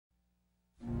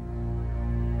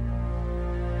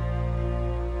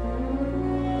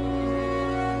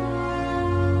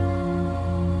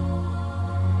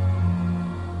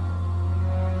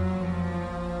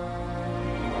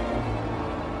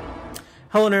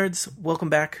Hello, nerds. Welcome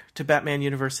back to Batman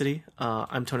University.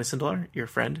 I'm Tony Sindelar, your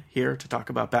friend, here to talk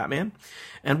about Batman.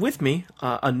 And with me,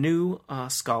 a new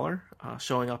scholar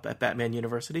showing up at Batman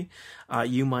University.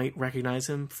 You might recognize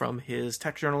him from his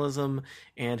tech journalism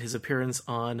and his appearance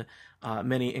on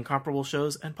many incomparable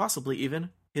shows, and possibly even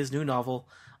his new novel.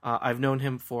 I've known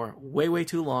him for way, way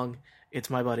too long. It's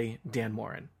my buddy, Dan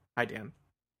Moren. Hi, Dan.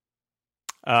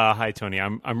 Hi, Tony.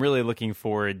 I'm really looking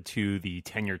forward to the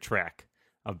tenure track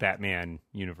of Batman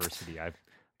University. I've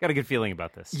got a good feeling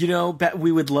about this. You know,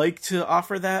 we would like to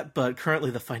offer that, but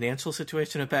currently the financial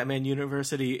situation at Batman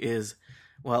University is,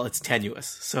 well, it's tenuous.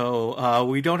 So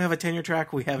we don't have a tenure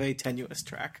track. We have a tenuous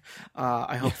track.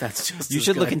 I hope that's just You as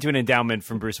should good. look into an endowment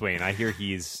from Bruce Wayne. I hear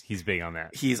he's big on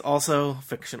that. He's also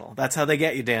fictional. That's how they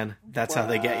get you, Dan. That's how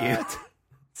they get you.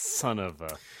 Son of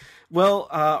a... Well,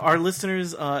 our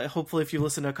listeners, hopefully if you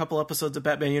listen to a couple episodes of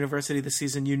Batman University this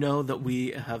season, you know that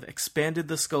we have expanded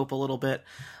the scope a little bit.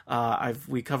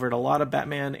 We covered a lot of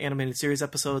Batman animated series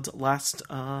episodes last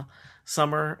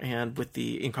summer, and with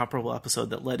the incomparable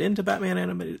episode that led into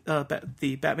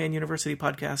the Batman University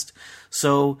podcast.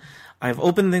 So I've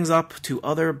opened things up to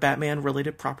other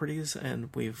Batman-related properties, and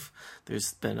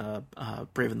there's been a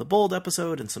Brave and the Bold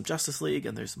episode and some Justice League,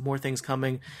 and there's more things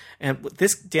coming. And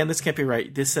Dan, this can't be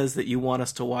right. This says that you want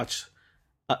us to watch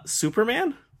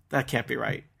Superman? That can't be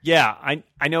right. Yeah,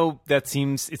 I know it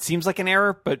seems like an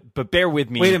error, but bear with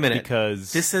me. Wait a minute.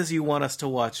 Because this says you want us to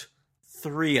watch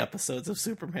 3 episodes of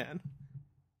Superman.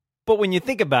 But when you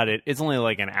think about it, it's only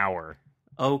like an hour.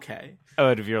 Okay.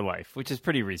 Out of your life, which is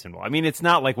pretty reasonable. I mean, it's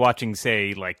not like watching,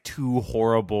 say, like 2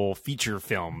 horrible feature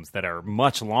films that are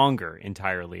much longer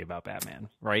entirely about Batman,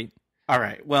 right? All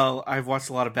right. Well, I've watched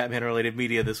a lot of Batman-related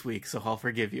media this week, so I'll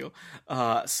forgive you.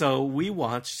 So we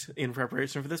watched, in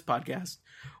preparation for this podcast,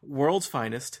 World's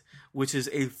Finest, which is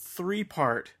a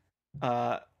 3-part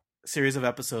series of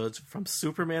episodes from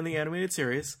Superman the Animated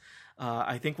Series.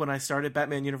 I think when I started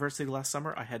Batman University last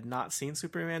summer, I had not seen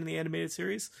Superman in the animated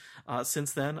series.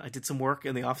 Since then, I did some work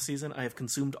in the off-season. I have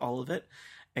consumed all of it.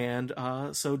 And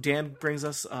so Dan brings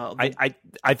us...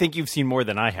 I think you've seen more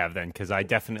than I have then, because I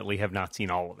definitely have not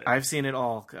seen all of it. I've seen it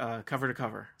all, cover to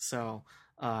cover. So,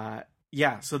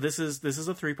 so this is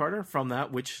a 3-parter from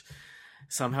that, which...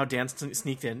 somehow Dan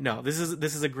sneaked in. No, this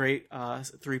is a great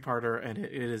 3-parter, and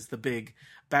it is the big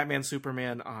Batman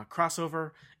Superman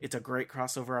crossover. It's a great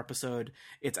crossover episode.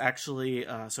 It's actually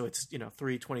so it's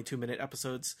 3 22-minute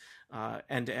episodes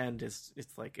end to end. It's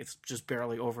just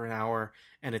barely over an hour,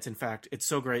 and it's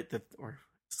so great that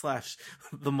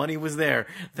the money was there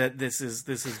that this has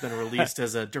been released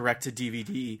as a direct to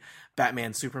DVD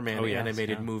Batman Superman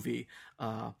animated movie.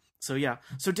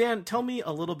 So Dan, tell me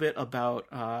a little bit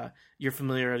about your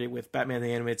familiarity with Batman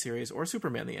the Animated Series or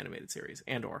Superman the Animated Series,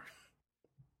 and/or.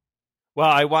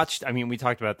 Well, we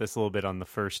talked about this a little bit on the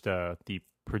first the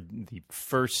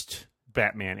first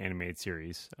Batman Animated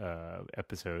Series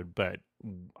episode, but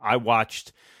I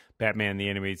watched Batman the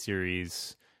Animated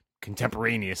Series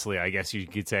contemporaneously, I guess you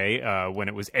could say, when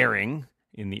it was airing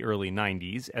in the early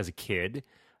 90s as a kid.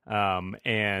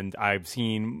 And I've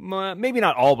seen maybe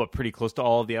not all, but pretty close to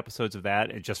all of the episodes of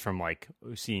that, just from like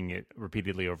seeing it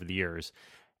repeatedly over the years.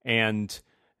 And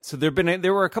so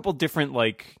there were a couple different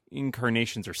like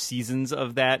incarnations or seasons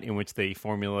of that in which the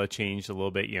formula changed a little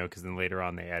bit, because then later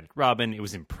on they added Robin. It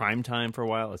was in prime time for a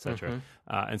while, etc.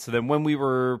 Mm-hmm. And so then when we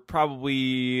were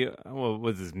probably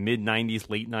was this mid-90s,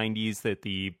 late 90s, that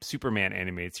the Superman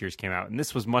animated series came out, and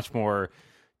this was much more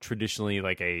traditionally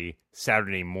like a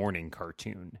Saturday morning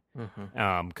cartoon,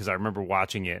 because I remember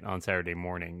watching it on Saturday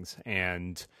mornings,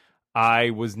 and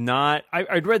I'd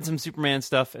read some Superman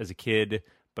stuff as a kid,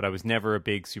 but I was never a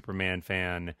big Superman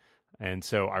fan, and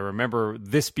so I remember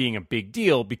this being a big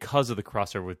deal because of the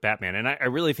crossover with Batman, and I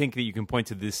really think that you can point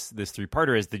to this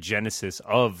 3-parter as the genesis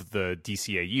of the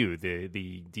DCAU,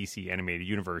 the DC animated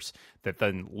universe that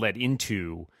then led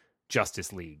into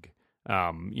Justice League.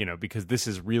 Because this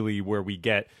is really where we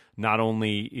get, not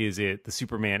only is it the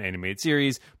Superman animated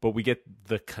series, but we get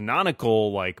the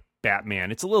canonical like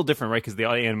Batman. It's a little different, right? Because the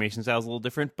animation style is a little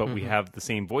different, but we have the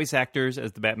same voice actors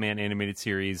as the Batman animated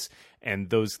series, and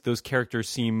those characters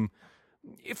seem,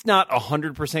 if not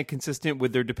 100% consistent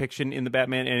with their depiction in the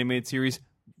Batman animated series,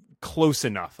 close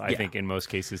enough, I think, in most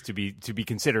cases, to be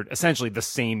considered essentially the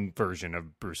same version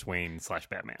of Bruce Wayne /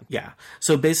 Batman. Yeah.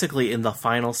 So basically, in the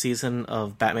final season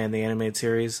of Batman the Animated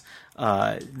Series,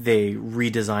 they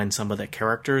redesigned some of the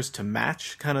characters to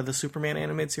match kind of the Superman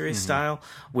animated series style,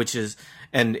 which is,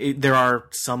 there are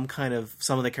some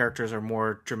of the characters are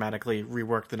more dramatically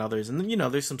reworked than others, and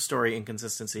there's some story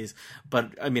inconsistencies,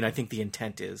 but I mean, I think the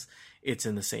intent is it's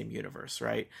in the same universe,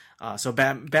 right? So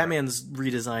Batman's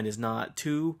redesign is not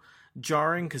too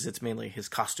jarring because it's mainly his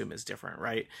costume is different,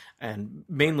 right? And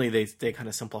mainly they kind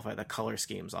of simplify the color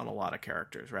schemes on a lot of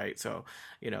characters, right? So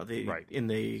in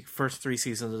the first 3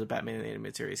 seasons of the Batman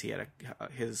animated series, he had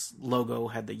his logo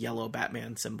had the yellow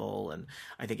Batman symbol, and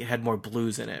I think it had more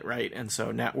blues in it, right? And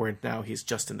so now he's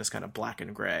just in this kind of black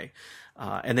and gray.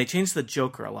 And they changed the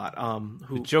Joker a lot.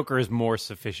 The Joker is more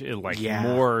sufficient,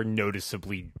 more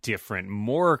noticeably different,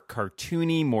 more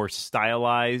cartoony, more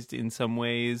stylized in some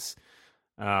ways.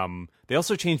 They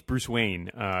also changed Bruce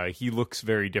Wayne. He looks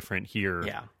very different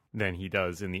here than he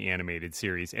does in the animated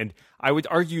series. And I would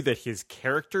argue that his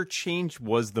character change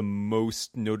was the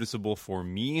most noticeable for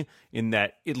me, in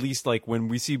that at least like when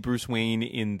we see Bruce Wayne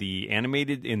in the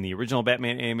original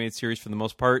Batman animated series, for the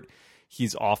most part,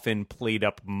 he's often played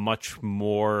up much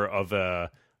more of a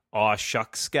aw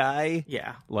shucks guy.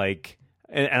 Yeah.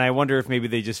 And I wonder if maybe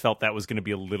they just felt that was going to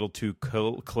be a little too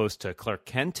close to Clark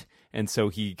Kent. And so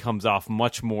he comes off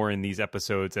much more in these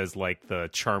episodes as like the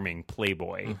charming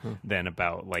playboy than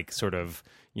about like sort of,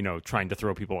 trying to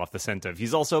throw people off the scent of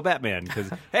he's also Batman. Because,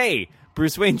 hey,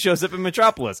 Bruce Wayne shows up in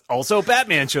Metropolis. Also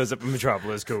Batman shows up in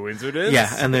Metropolis. Coincidence?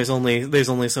 Yeah, and there's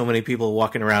only so many people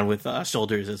walking around with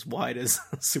shoulders as wide as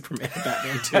Superman and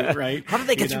Batman too, right? How do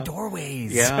they get through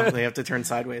doorways? Yeah, they have to turn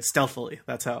sideways stealthily.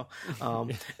 That's how.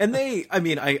 And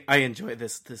I enjoy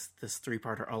this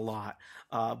 3-parter a lot.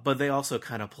 But they also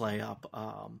kind of play up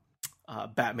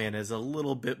Batman as a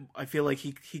little bit. I feel like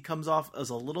he comes off as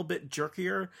a little bit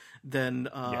jerkier than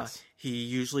he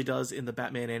usually does in the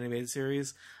Batman animated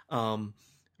series. And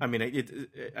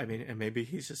maybe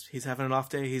he's having an off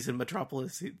day. He's in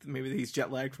Metropolis. Maybe he's jet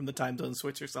lagged from the time zone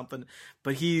switch or something.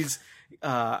 But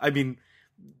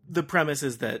the premise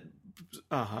is that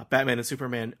Batman and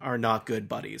Superman are not good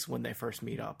buddies when they first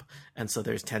meet up, and so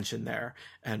there's tension there,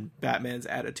 and Batman's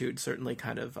attitude certainly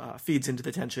kind of feeds into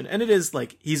the tension, and it is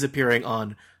like he's appearing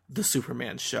on the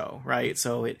Superman show, right?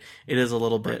 So it is a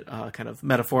little bit kind of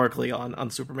metaphorically on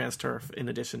Superman's turf, in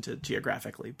addition to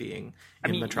geographically being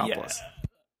in Metropolis. Yeah.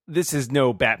 This is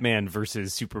no Batman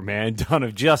versus Superman Dawn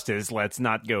of Justice. Let's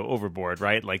not go overboard,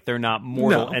 right? Like, they're not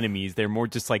mortal enemies. They're more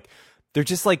just like they're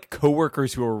just like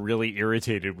coworkers who are really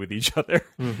irritated with each other,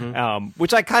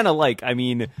 which I kind of like. I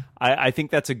mean, I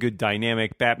think that's a good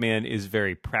dynamic. Batman is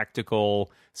very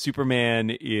practical. Superman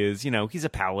is, he's a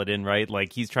paladin, right?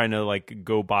 Like, he's trying to like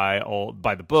go by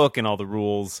the book and all the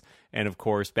rules. And of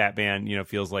course, Batman,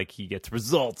 feels like he gets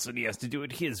results and he has to do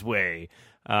it his way.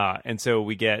 And so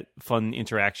we get fun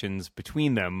interactions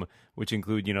between them, which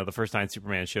include, the first time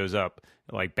Superman shows up,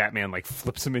 like Batman like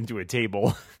flips him into a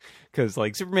table because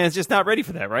like Superman's just not ready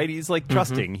for that, right? He's like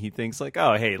trusting. He thinks like,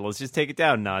 oh, hey, let's just take it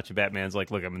down a notch. And Batman's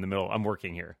like, look, I'm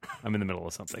working here. I'm in the middle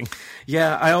of something.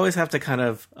 Yeah, I always have to kind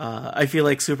of, I feel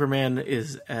like Superman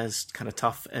is as kind of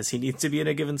tough as he needs to be in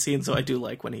a given scene. So I do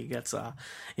like when he gets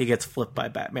flipped by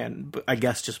Batman, I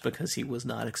guess just because he was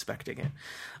not expecting it.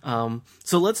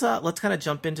 So let's kind of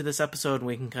jump into this episode and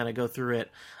we can kind of go through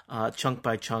it chunk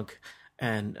by chunk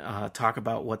and talk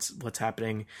about what's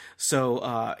happening.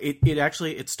 So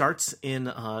it starts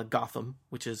in Gotham,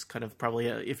 which is kind of probably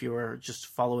if you were just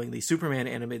following the Superman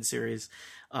animated series,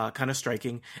 kind of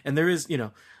striking. And there is,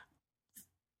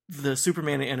 the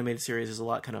Superman animated series is a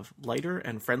lot kind of lighter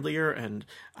and friendlier and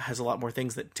has a lot more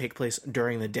things that take place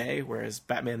during the day, whereas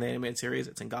Batman the animated series,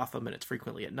 it's in Gotham and it's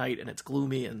frequently at night and it's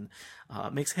gloomy and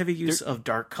makes heavy use of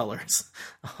dark colors.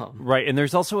 Right, and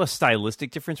there's also a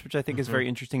stylistic difference, which I think is very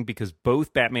interesting because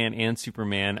both Batman and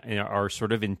Superman are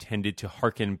sort of intended to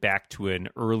harken back to an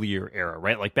earlier era,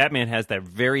 right? Like Batman has that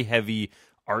very heavy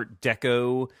Art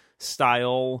Deco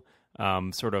style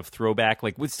sort of throwback,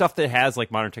 like with stuff that has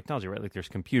like modern technology, right? Like there's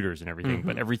computers and everything,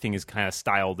 but everything is kind of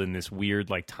styled in this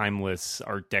weird, like timeless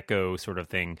Art Deco sort of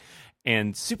thing.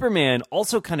 And Superman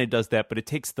also kind of does that, but it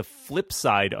takes the flip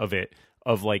side of it,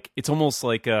 of like, it's almost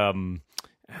like, I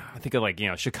think of like,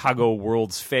 Chicago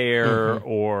World's Fair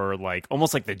or like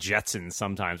almost like the Jetsons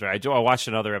sometimes, right? I watched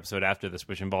another episode after this,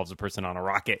 which involves a person on a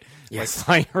rocket, like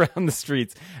flying around the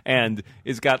streets, and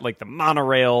it's got like the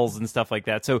monorails and stuff like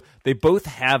that. So they both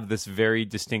have this very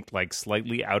distinct, like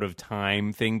slightly out of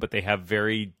time thing, but they have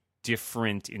very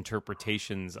different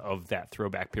interpretations of that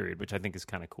throwback period, which I think is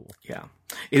kind of cool. Yeah.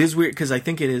 It is weird because I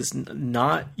think it is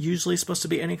not usually supposed to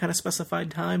be any kind of specified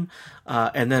time.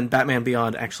 And then Batman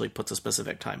Beyond actually puts a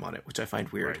specific time on it, which I find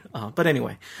weird. Right. But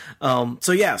anyway.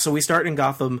 So we start in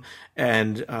Gotham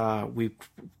and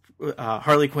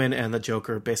Harley Quinn and the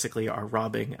Joker basically are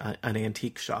robbing an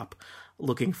antique shop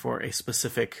looking for a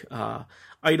specific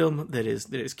item that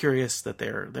is curious that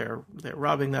they're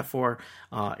robbing that for.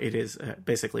 It is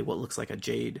basically what looks like a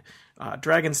jade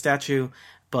dragon statue.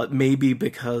 But maybe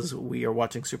because we are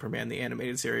watching Superman the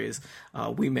animated series,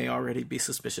 we may already be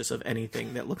suspicious of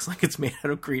anything that looks like it's made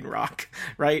out of green rock,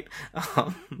 right?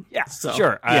 Yeah, so,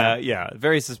 sure.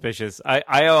 Very suspicious.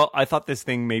 I thought this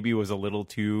thing maybe was a little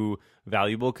too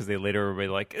valuable because they later were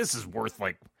like, this is worth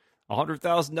like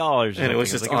 $100,000, and it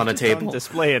was just on a table, on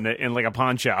display in like a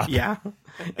pawn shop. Yeah,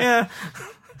 yeah.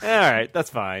 All right, that's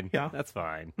fine. Yeah, that's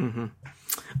fine.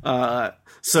 Mm-hmm.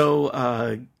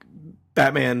 So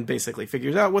Batman basically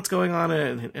figures out what's going on,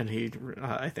 and he,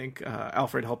 I think,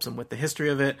 Alfred helps him with the history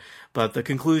of it. But the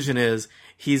conclusion is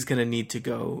he's going to need to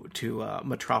go to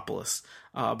Metropolis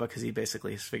because he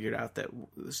basically has figured out that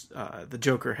the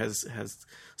Joker has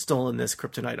stolen this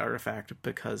kryptonite artifact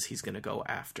because he's going to go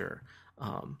after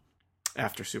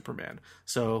Superman.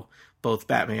 So both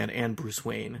Batman and Bruce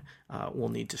Wayne will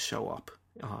need to show up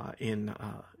in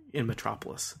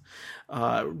Metropolis.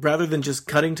 Rather than just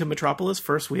cutting to Metropolis,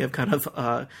 first we have kind of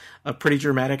a pretty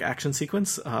dramatic action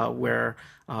sequence where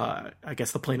I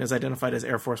guess the plane is identified as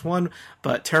Air Force One,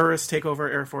 but terrorists take over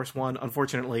Air Force One.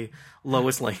 Unfortunately,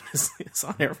 Lois Lane is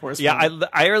on Air Force One. Yeah,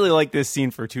 I really like this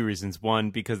scene for two reasons. One,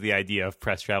 because the idea of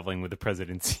press traveling with the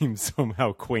president seems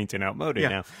somehow quaint and outmoded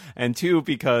now. And two,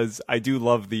 because I do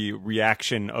love the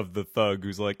reaction of the thug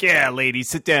who's like, yeah, lady,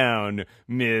 sit down,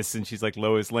 miss. And she's like,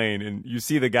 Lois Lane. And you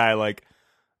see the guy like,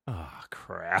 oh,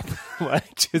 crap.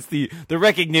 Like, just the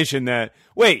recognition that,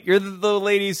 wait, you're the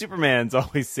lady Superman's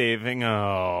always saving.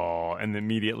 Oh. And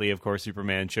immediately, of course,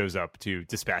 Superman shows up to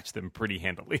dispatch them pretty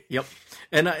handily. Yep.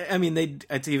 And I mean,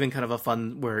 it's even kind of a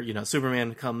fun where,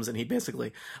 Superman comes and he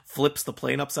basically flips the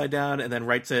plane upside down and then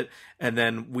writes it. And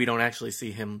then we don't actually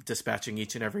see him dispatching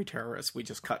each and every terrorist. We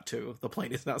just cut to the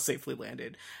plane is now safely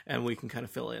landed. And we can kind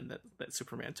of fill in that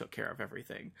Superman took care of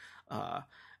everything.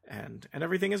 And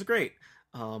everything is great.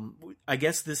 I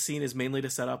guess this scene is mainly to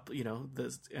set up,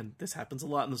 and this happens a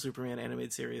lot in the Superman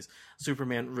animated series.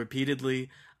 Superman repeatedly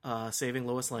saving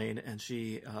Lois Lane, and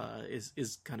she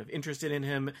is kind of interested in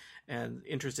him and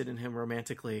interested in him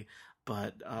romantically,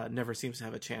 but never seems to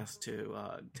have a chance to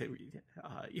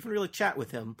even really chat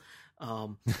with him.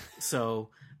 So,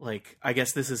 like, I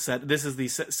guess this is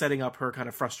setting up her kind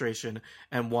of frustration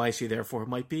and why she therefore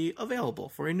might be available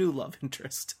for a new love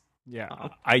interest. Yeah,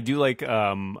 I do like, there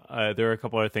are a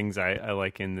couple other things I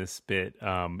like in this bit,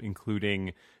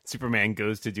 including Superman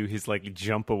goes to do his, like,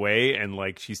 jump away and,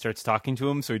 like, she starts talking to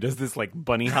him. So he does this, like,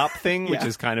 bunny hop thing, which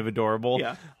is kind of adorable.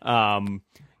 Yeah.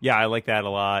 Yeah, I like that a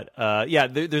lot.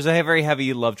 There's a very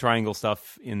heavy love triangle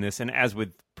stuff in this. And as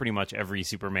with pretty much every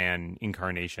Superman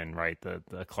incarnation, right, the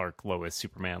Clark, Lois,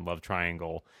 Superman love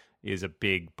triangle is a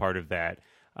big part of that.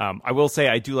 I will say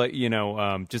I do like,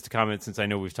 just a comment since I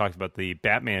know we've talked about the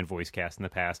Batman voice cast in the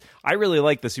past. I really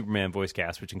like the Superman voice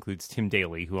cast, which includes Tim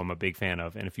Daly, who I'm a big fan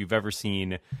of. And if you've ever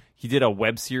seen, he did a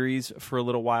web series for a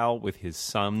little while with his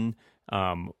son,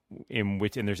 and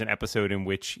there's an episode in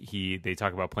which they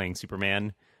talk about playing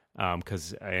Superman. And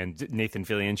Nathan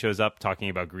Fillion shows up talking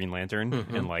about Green Lantern,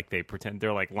 and like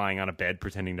they're like lying on a bed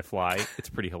pretending to fly. It's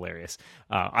pretty hilarious.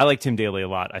 I like Tim Daly a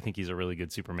lot. I think he's a really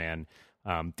good Superman.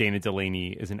 Dana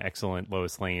Delaney is an excellent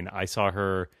Lois Lane. I saw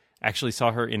her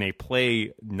in a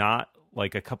play not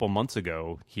like a couple months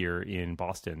ago here in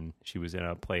Boston. She was in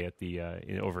a play at the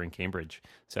over in Cambridge.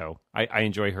 So I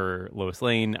enjoy her Lois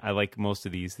Lane. I like most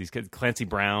of these kids. Clancy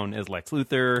Brown as Lex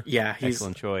Luthor. Yeah,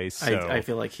 excellent choice. So. I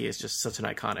feel like he is just such an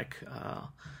iconic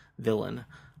villain.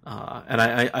 And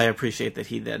I appreciate that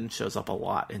he then shows up a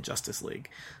lot in Justice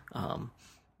League.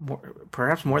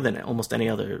 Perhaps more than almost any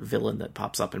other villain that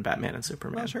pops up in Batman and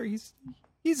Superman. Well, sure, he's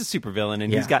a supervillain,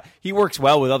 and he works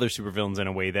well with other supervillains in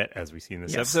a way that, as we see in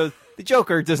this episode, the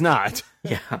Joker does not.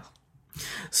 Yeah.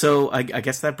 So I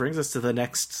guess that brings us to the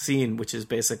next scene, which is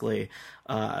basically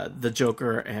the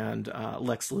Joker and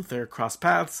Lex Luthor cross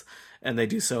paths, and they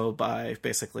do so by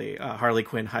basically Harley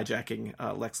Quinn hijacking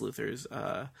Lex Luthor's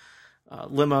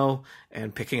limo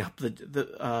and picking up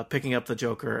the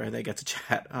Joker, and they get to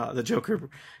chat. The Joker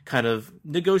kind of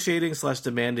negotiating /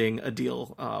 demanding a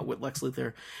deal with Lex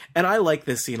Luthor, and I like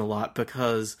this scene a lot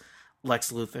because Lex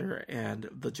Luthor and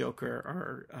the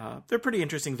Joker are they're pretty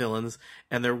interesting villains,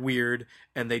 and they're weird,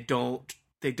 and they don't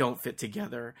fit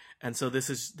together, and so this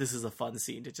is a fun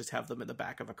scene to just have them in the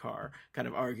back of a car kind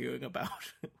of arguing about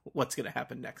what's going to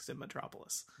happen next in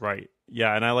Metropolis. Right.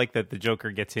 Yeah, and I like that the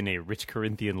Joker gets in a rich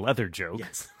Corinthian leather joke,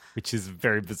 which is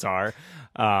very bizarre.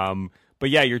 But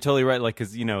yeah, you're totally right. Like,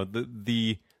 because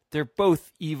they're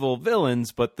both evil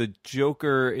villains, but the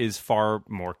Joker is far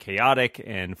more chaotic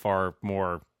and far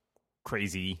more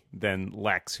crazy than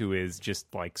Lex, who is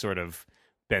just like sort of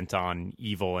bent on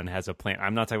evil and has a plan.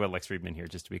 I'm not talking about Lex Friedman here,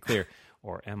 just to be clear,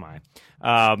 or am I?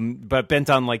 But bent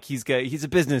on like he's a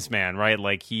businessman, right?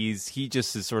 Like he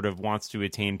just is sort of wants to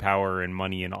attain power and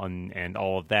money and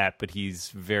all of that, but he's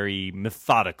very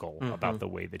methodical about the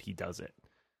way that he does it.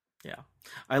 Yeah.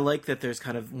 I like that there's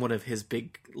kind of one of his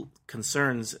big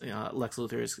concerns. Lex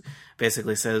Luthor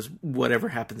basically says, whatever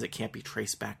happens, it can't be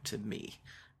traced back to me.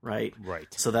 Right.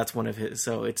 So that's one of his.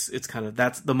 So it's kind of,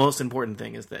 that's the most important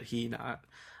thing, is that he not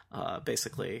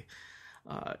basically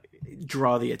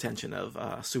draw the attention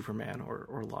of Superman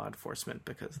or law enforcement,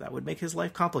 because that would make his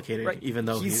life complicated. Right. Even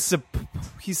though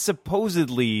he's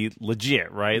supposedly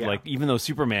legit, right? Yeah. Like, even though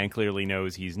Superman clearly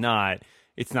knows he's not,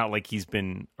 it's not like he's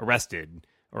been arrested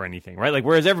or anything, right? Like,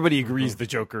 whereas everybody agrees the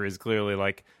Joker is clearly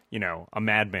like, you know, a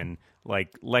madman,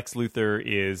 like Lex Luthor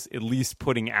is at least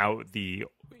putting out the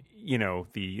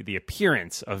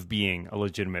appearance of being a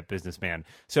legitimate businessman.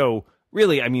 So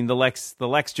really, I mean, the Lex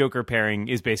Joker pairing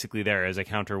is basically there as a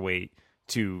counterweight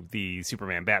to the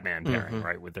Superman Batman pairing,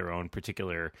 right? With their own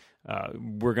particular,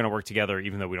 we're going to work together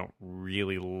even though we don't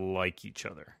really like each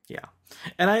other. Yeah.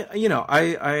 And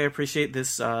I appreciate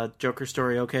this Joker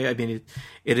story. Okay. I mean,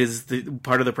 it is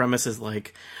part of the premise is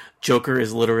like Joker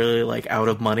is literally like out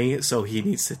of money. So he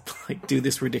needs to like do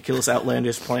this ridiculous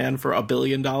outlandish plan for $1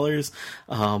 billion.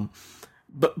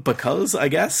 But because I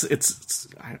guess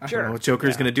I don't know what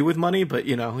Joker's going to do with money, but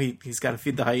he's got to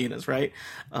feed the hyenas, right?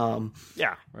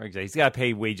 Yeah, exactly. He's got to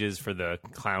pay wages for the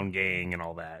clown gang and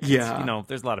all that.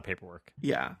 There's a lot of paperwork.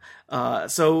 Yeah.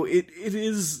 So it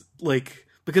is like,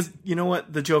 because you know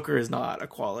what, the Joker is not a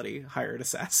quality hired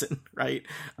assassin, right?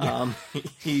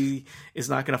 He is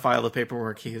not going to file the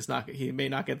paperwork. He may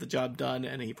not get the job done,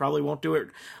 and he probably won't do it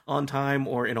on time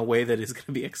or in a way that is going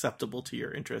to be acceptable to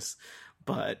your interests.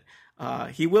 But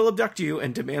he will abduct you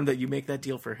and demand that you make that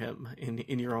deal for him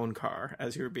in your own car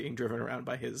as you're being driven around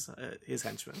by his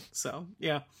henchmen. So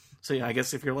I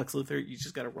guess if you're Lex Luthor, you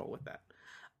just got to roll with that.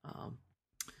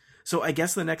 So I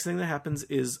guess the next thing that happens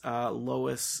is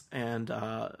Lois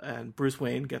and Bruce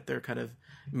Wayne get their kind of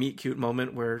meet cute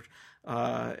moment where.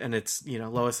 And it's,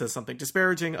 Lois says something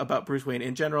disparaging about Bruce Wayne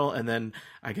in general, and then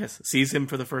I guess sees him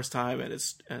for the first time and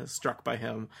is struck by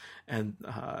him, and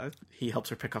he helps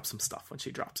her pick up some stuff when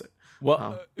she drops it.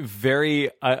 Well,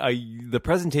 the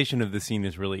presentation of the scene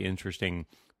is really interesting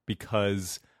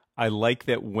because I like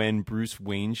that when Bruce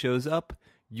Wayne shows up,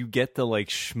 you get the like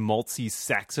schmaltzy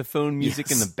saxophone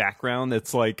music in the background.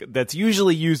 That's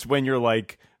usually used when you're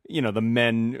like, a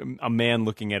man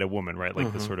looking at a woman, right?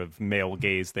 Like the sort of male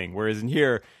gaze thing. Whereas in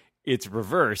here, it's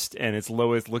reversed, and it's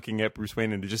Lois looking at Bruce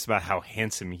Wayne and just about how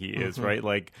handsome he is, right?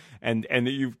 Like, and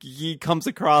he comes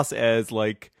across as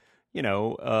like,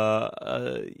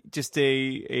 just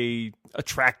a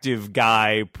attractive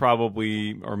guy,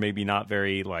 probably, or maybe not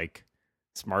very like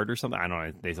smart or something. I don't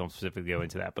know. They don't specifically go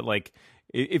into that, but like,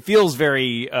 it feels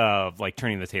very like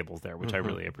turning the tables there, which I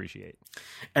really appreciate.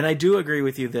 And I do agree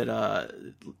with you that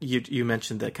you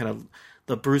mentioned that kind of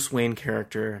the Bruce Wayne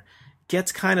character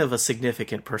gets kind of a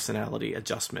significant personality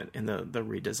adjustment in the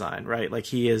redesign, right? Like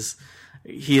he is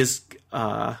he's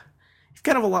kind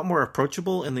of a lot more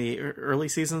approachable in the early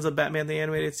seasons of Batman the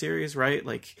Animated Series, right?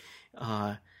 Like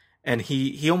and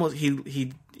he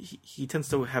tends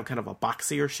to have kind of a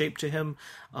boxier shape to him,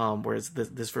 whereas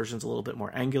this version's a little bit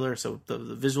more angular. So the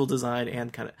visual design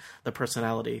and kind of the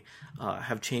personality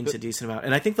have changed a decent amount.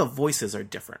 And I think the voices are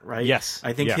different, right? Yes.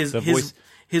 I think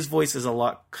his voice is a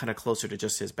lot kind of closer to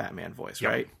just his Batman voice,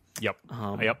 right? Yep.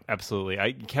 Yep.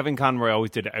 Absolutely. Kevin Conroy always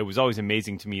did. It was always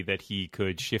amazing to me that he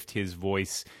could shift his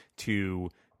voice to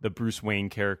the Bruce Wayne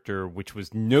character, which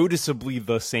was noticeably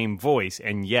the same voice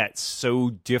and yet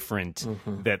so different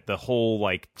that the whole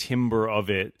like timbre of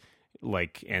it,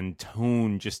 like, and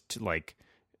tone just like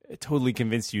totally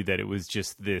convinced you that it was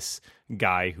just this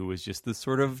guy who was just this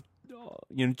sort of,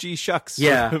 gee shucks.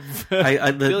 Yeah.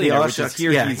 The aw shucks.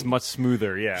 Here he's much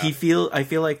smoother. Yeah. I feel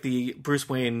like the Bruce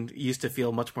Wayne used to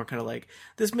feel much more kind of like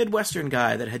this Midwestern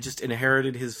guy that had just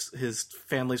inherited his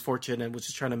family's fortune and was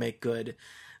just trying to make good.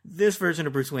 This version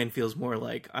of Bruce Wayne feels more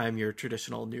like I'm your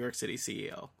traditional New York City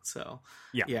CEO. So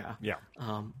yeah.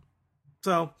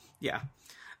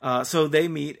 So they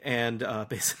meet, and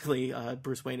basically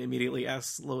Bruce Wayne immediately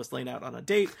asks Lois Lane out on a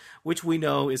date, which we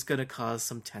know is going to cause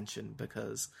some tension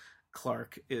because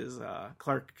Clark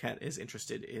Kent is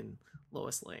interested in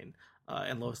Lois Lane,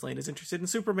 and Lois Lane is interested in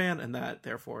Superman, and that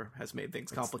therefore has made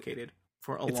things complicated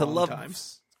for a long time.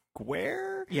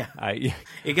 Square? Yeah,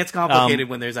 it gets complicated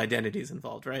when there's identities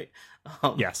involved, right?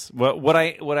 Yes. What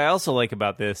I also like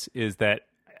about this is that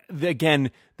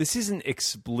again, this isn't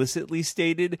explicitly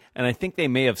stated, and I think they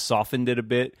may have softened it a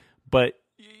bit, but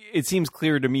it seems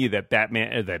clear to me that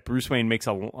that Bruce Wayne makes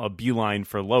a beeline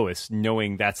for Lois,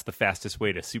 knowing that's the fastest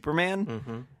way to Superman.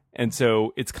 Mm-hmm. And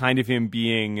so it's kind of him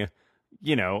being,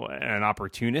 an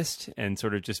opportunist and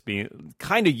sort of just being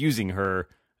kind of using her.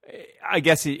 I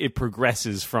guess it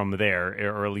progresses from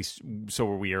there, or at least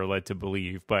so we are led to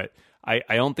believe. But I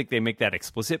don't think they make that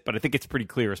explicit, but I think it's pretty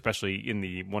clear, especially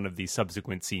in one of these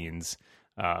subsequent scenes,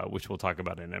 which we'll talk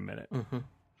about in a minute. Mm-hmm.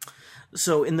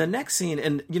 So in the next scene,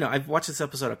 and I've watched this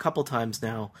episode a couple times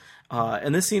now,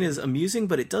 and this scene is amusing,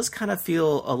 but it does kind of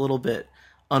feel a little bit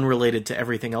unrelated to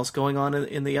everything else going on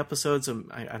in the episodes.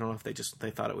 I don't know if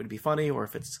they thought it would be funny or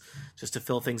if it's just to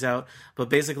fill things out. But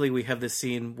basically, we have this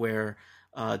scene where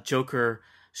Joker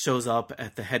shows up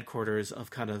at the headquarters of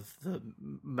kind of the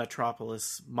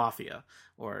Metropolis Mafia,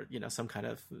 or some kind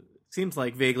of, seems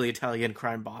like vaguely Italian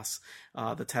crime boss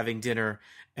that's having dinner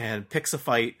and picks a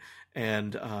fight,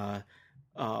 and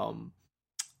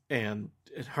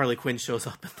Harley Quinn shows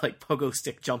up and like pogo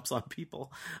stick jumps on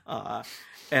people,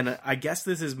 and I guess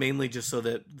this is mainly just so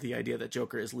that the idea that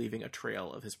Joker is leaving a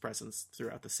trail of his presence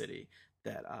throughout the city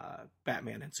that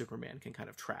Batman and Superman can kind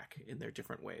of track in their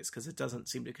different ways, because it doesn't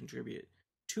seem to contribute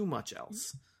too much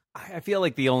else. I feel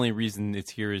like the only reason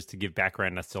it's here is to give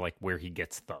background as to like where he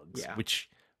gets thugs, Yeah. which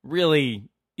really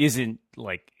isn't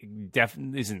like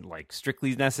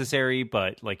strictly necessary,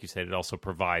 but like you said, it also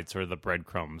provides sort of the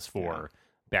breadcrumbs for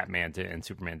Batman and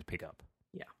Superman to pick up.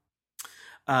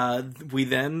 We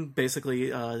then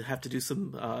basically have to do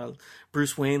some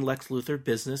Bruce Wayne, Lex Luthor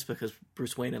business, because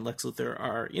Bruce Wayne and Lex Luthor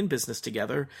are in business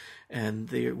together,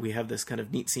 and we have this kind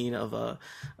of neat scene of a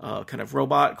kind of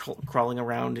robot crawling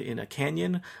around in a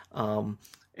canyon,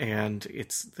 and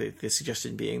it's the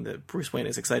suggestion being that Bruce Wayne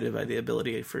is excited by the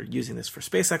ability for using this for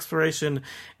space exploration,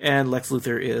 and Lex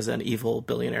Luthor is an evil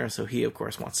billionaire, so he of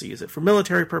course wants to use it for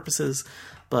military purposes,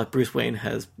 but Bruce Wayne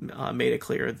has made it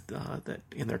clear that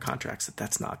in their contracts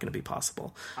that's not going to be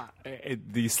possible.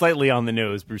 The slightly on the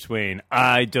nose Bruce Wayne,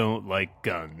 I don't like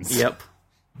guns. Yep.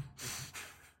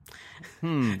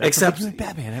 That's Except something that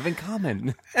Batman have in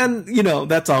common. And,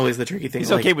 that's always the tricky thing. He's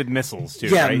like, okay with missiles, too,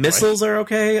 yeah, right? missiles are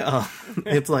okay.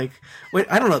 It's like, wait,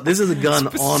 I don't know. This is a gun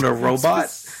on a robot.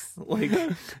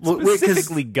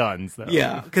 Specifically guns, though.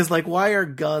 Yeah, because, like, why are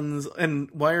guns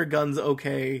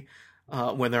okay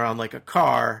when they're on, like, a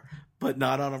car, but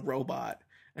not on a robot?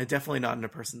 And definitely not in a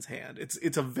person's hand.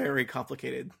 It's a very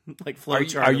complicated, like, flow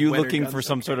chart. Are you looking for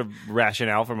some sort of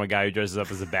rationale from a guy who dresses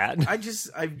up as a bat?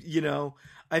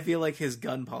 I feel like his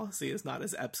gun policy is not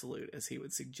as absolute as he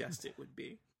would suggest it would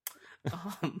be.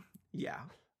 Yeah.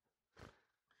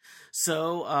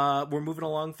 So we're moving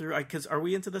along through, because are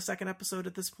we into the second episode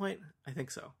at this point? I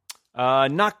think so.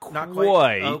 Not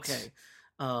quite. Okay.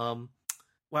 Wow,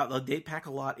 they pack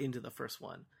a lot into the first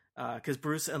one. Because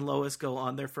Bruce and Lois go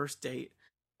on their first date,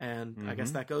 and I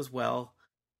guess that goes well.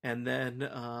 And then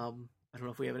I don't know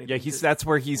if we have anything. Yeah, that's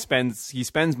where he spends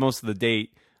most of the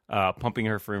date. Pumping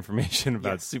her for information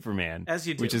about Superman, as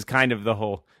you do, which is kind of the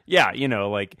whole. Yeah,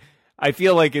 like I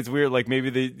feel like it's weird. Like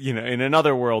maybe in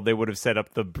another world they would have set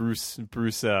up the Bruce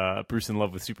in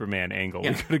love with Superman angle. Yeah.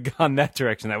 We could have gone that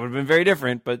direction. That would have been very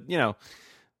different, but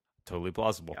totally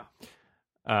plausible.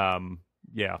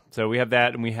 Yeah. So we have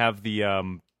that, and we have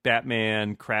the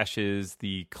Batman crashes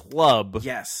the club.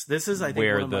 Yes, this is I think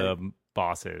where the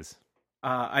boss is.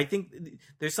 I think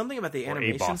there's something about the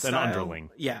animation style. An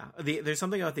underling. Yeah, there's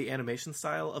something about the animation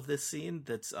style of this scene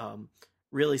that's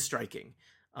really striking.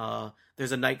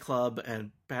 There's a nightclub, and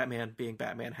Batman, being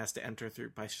Batman, has to enter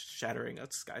through by shattering a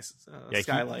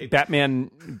skylight.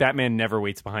 Batman never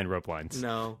waits behind rope lines.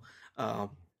 No,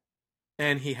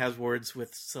 and he has words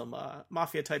with some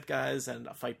mafia type guys, and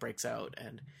a fight breaks out,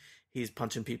 and he's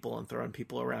punching people and throwing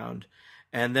people around.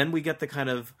 And then we get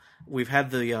we've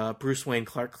had the Bruce Wayne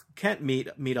Clark Kent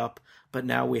meet up, but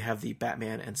now we have the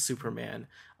Batman and Superman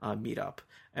meet up.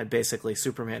 And basically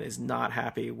Superman is not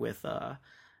happy with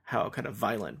how kind of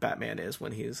violent Batman is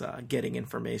when he's getting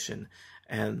information.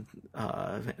 And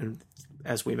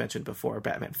as we mentioned before,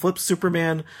 Batman flips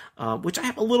Superman, which I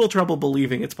have a little trouble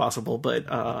believing it's possible,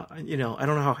 but I don't know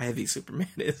how heavy Superman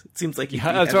is. It seems like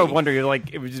that's what I'm wondering.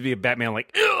 Like, it would just be a Batman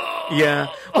like, yeah,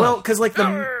 well, because like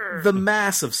the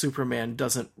mass of Superman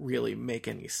doesn't really make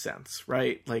any sense,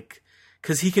 right? Like,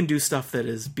 because he can do stuff that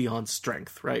is beyond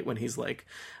strength, right? When he's like,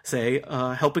 say,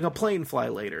 helping a plane fly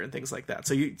later and things like that.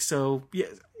 It's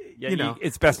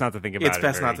best not to think about it. It's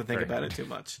best not to think about it too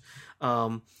much.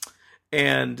 But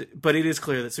it is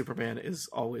clear that Superman is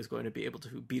always going to be able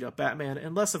to beat up Batman,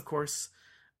 unless, of course,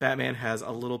 Batman has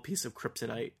a little piece of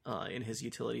kryptonite in his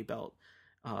utility belt,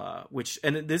 which,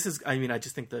 and this is, I mean, I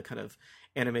just think the kind of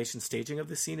animation staging of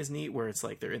this scene is neat, where it's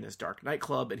like they're in this dark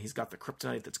nightclub and he's got the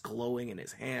kryptonite that's glowing in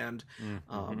his hand.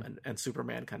 And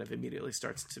Superman kind of immediately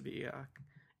starts to be,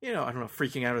 I don't know,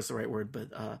 freaking out is the right word,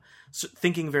 but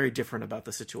thinking very different about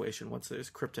the situation once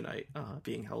there's kryptonite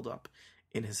being held up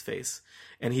in his face.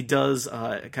 And he does,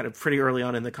 kind of pretty early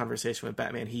on in the conversation with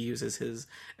Batman, he uses his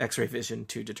X-ray vision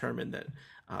to determine that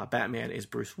Batman is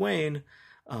Bruce Wayne.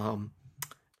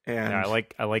 And yeah,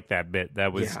 I like that bit.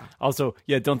 That was also,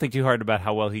 don't think too hard about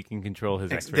how well he can control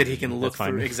his X-ray that he can look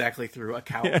through exactly through a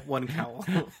cowl, one cowl.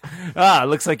 It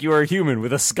looks like you are a human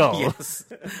with a skull. Yes.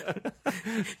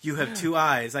 You have two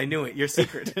eyes. I knew it. Your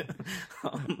secret.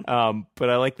 But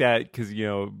I like that because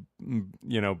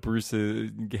Bruce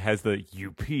has the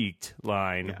 "you peaked"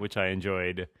 line, which I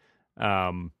enjoyed,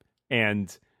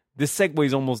 and this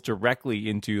segues almost directly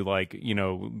into, like,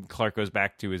 Clark goes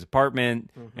back to his apartment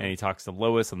and he talks to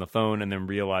Lois on the phone and then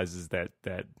realizes that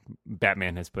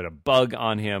Batman has put a bug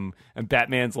on him, and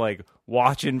Batman's like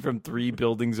watching from 3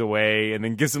 buildings away and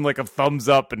then gives him like a thumbs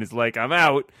up and is like, I'm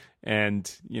out. And,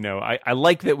 I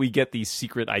like that we get these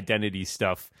secret identity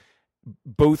stuff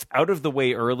both out of the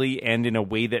way early and in a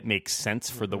way that makes sense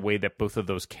for the way that both of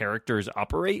those characters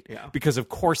operate. Yeah. Because of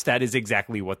course that is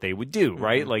exactly what they would do,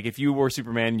 right? Like if you were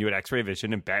Superman, you had X-ray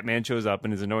vision and Batman shows up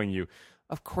and is annoying you,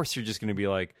 of course you're just going to be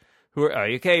like, "Who are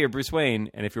you? Okay, you're Bruce Wayne."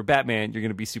 And if you're Batman, you're going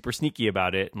to be super sneaky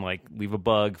about it and like leave a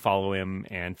bug, follow him,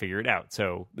 and figure it out.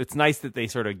 So it's nice that they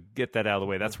sort of get that out of the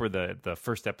way. That's where the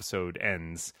first episode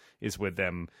ends, is with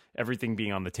them, everything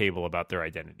being on the table about their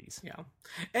identities. Yeah.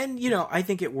 And, I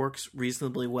think it works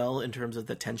reasonably well in terms of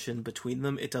the tension between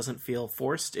them. It doesn't feel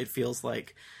forced. It feels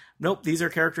like, nope, these are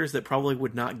characters that probably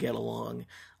would not get along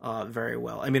very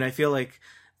well. I mean, I feel like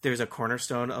there's a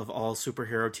cornerstone of all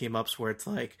superhero team-ups where it's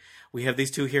like, we have these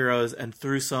two heroes, and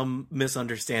through some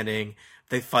misunderstanding,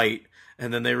 they fight,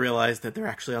 and then they realize that they're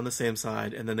actually on the same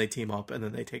side, and then they team up, and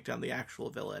then they take down the actual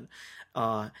villain.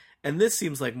 And this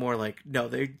seems like more like, no,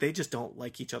 they just don't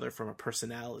like each other from a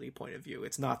personality point of view.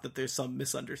 It's not that there's some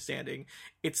misunderstanding.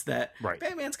 It's that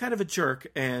Batman's kind of a jerk,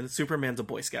 and Superman's a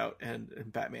Boy Scout, and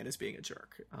Batman is being a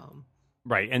jerk.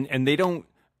 Right, and they don't,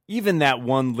 even that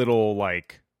one little,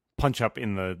 like, punch up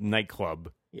in the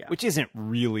nightclub, which isn't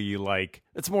really like,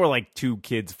 it's more like 2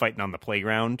 kids fighting on the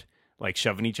playground, like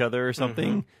shoving each other or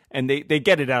something. And they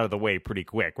get it out of the way pretty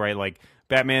quick, right? Like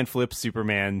Batman flips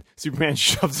Superman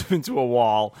shoves him into a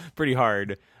wall pretty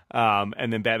hard,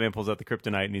 and then Batman pulls out the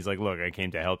kryptonite and he's like, look, I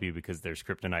came to help you because there's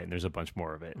kryptonite and there's a bunch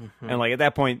more of it. And like at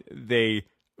that point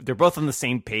they're both on the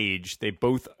same page.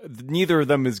 Neither of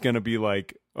them is going to be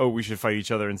like, oh, we should fight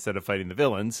each other instead of fighting the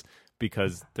villains,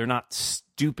 because they're not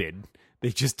stupid. They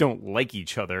just don't like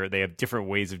each other. They have different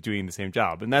ways of doing the same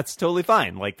job, and that's totally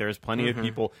fine. Like there's plenty of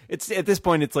people. It's at this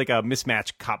point, it's like a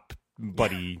mismatched cop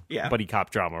buddy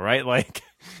cop drama, right? Like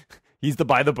he's the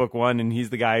by the book one, and he's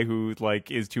the guy who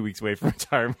like is 2 weeks away from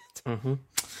retirement.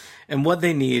 And what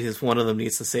they need is one of them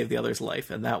needs to save the other's life,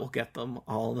 and that will get them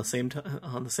all on the same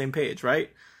on the same page,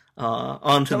 right?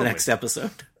 On to the next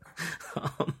episode.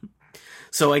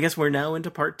 So I guess we're now into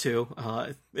part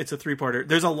 2. It's a 3-parter.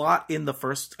 There's a lot in the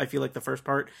first. I feel like the first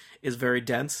part is very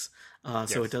dense.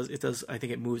 So it does. I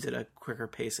think it moves at a quicker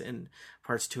pace in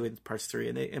parts 2 and parts 3.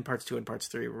 And in parts 2 and parts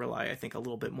 3 rely, I think, a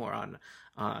little bit more on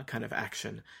kind of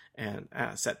action and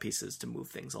set pieces to move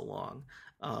things along.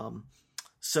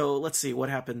 So let's see what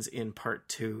happens in part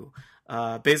 2.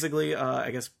 Basically,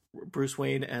 I guess Bruce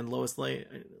Wayne and Lois Lane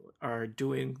are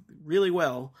doing really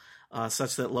well.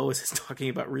 Such that Lois is talking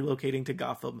about relocating to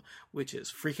Gotham, which is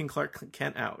freaking Clark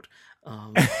Kent out.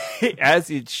 As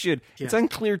it should. Yeah. It's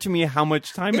unclear to me how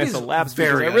much time has elapsed. I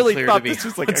really thought this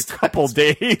was like a couple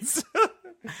days.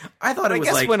 I thought it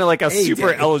was like, when like a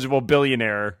super eligible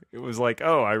billionaire, it was like,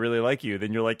 oh, I really like you.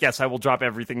 Then you're like, yes, I will drop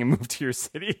everything and move to your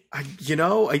city.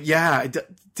 It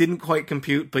didn't quite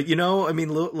compute. But, I mean,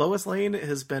 Lois Lane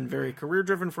has been very career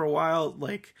driven for a while.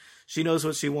 Like, she knows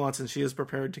what she wants and she is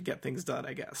prepared to get things done,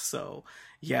 I guess. So,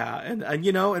 yeah.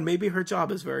 And maybe her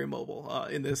job is very mobile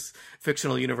in this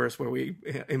fictional universe where we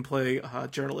employ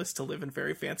journalists to live in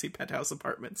very fancy penthouse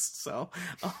apartments. So,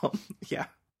 yeah.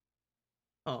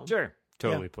 Sure.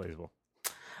 Totally playable.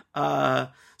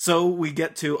 So we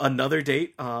get to another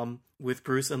date with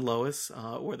Bruce and Lois,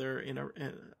 where they're in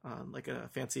a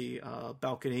fancy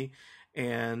balcony,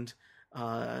 and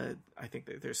I think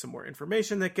that there's some more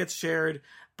information that gets shared.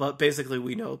 But basically,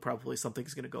 we know probably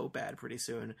something's going to go bad pretty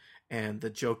soon, and the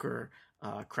Joker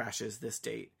crashes this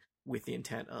date with the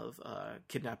intent of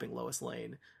kidnapping Lois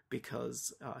Lane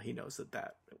because he knows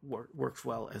that works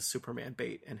well as Superman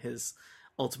bait, and his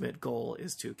ultimate goal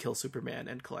is to kill Superman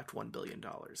and collect $1 billion.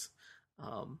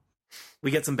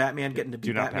 We get some Batman getting to be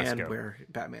Do not pass Batman, go. where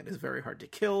Batman is very hard to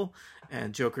kill,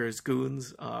 and Joker's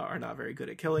goons are not very good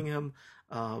at killing him.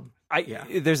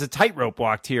 There's a tightrope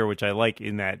walked here, which I like,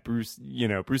 in that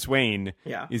Bruce Wayne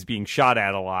Yeah. is being shot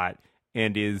at a lot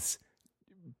and is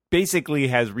basically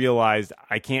has realized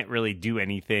I can't really do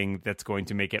anything that's going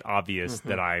to make it obvious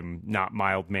that I'm not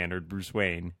mild-mannered Bruce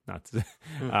Wayne,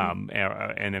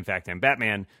 and in fact I'm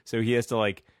Batman. So he has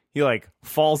to he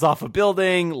falls off a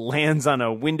building, lands on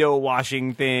a window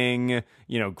washing thing,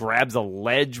 grabs a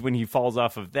ledge when he falls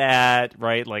off of that,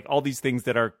 right? Like all these things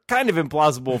that are kind of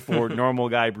implausible for normal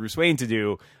guy Bruce Wayne to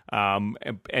do.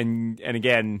 And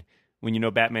again, when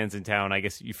Batman's in town, I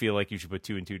guess you feel like you should put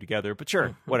two and two together, but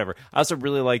sure, whatever. I also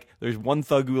really there's one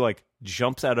thug who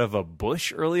jumps out of a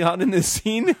bush early on in this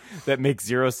scene that makes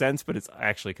zero sense, but it's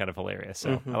actually kind of hilarious.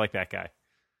 So I like that guy.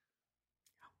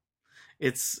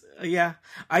 It's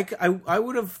I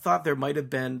would have thought there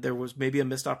was maybe a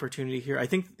missed opportunity here. I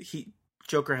think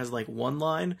Joker has one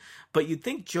line, but you'd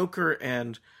think Joker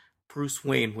and Bruce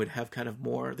Wayne would have kind of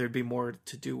more. There'd be more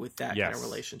to do with that kind of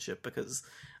relationship because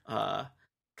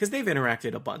they've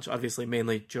interacted a bunch. Obviously,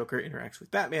 mainly Joker interacts with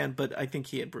Batman, but I think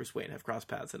he and Bruce Wayne have crossed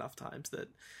paths enough times that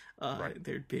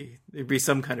there'd be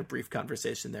some kind of brief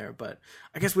conversation there. But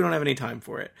I guess we don't have any time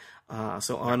for it.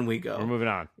 So on we go. We're moving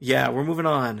on. Yeah, we're moving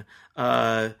on.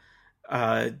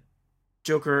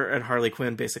 Joker and Harley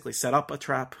Quinn basically set up a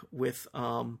trap with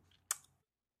Lois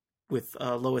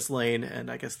Lane,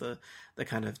 and I guess the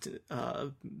kind of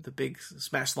the big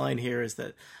smash line here is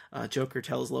that Joker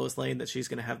tells Lois Lane that she's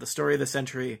going to have the story of the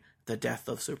century, the death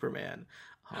of Superman.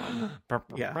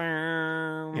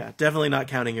 Yeah, definitely not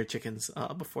counting your chickens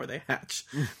before they hatch.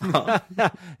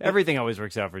 Everything always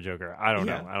works out for Joker. I don't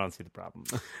know. I don't see the problem.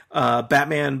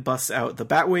 Batman busts out the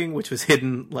Batwing, which was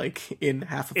hidden in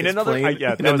half of his plane.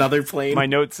 In another plane.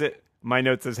 My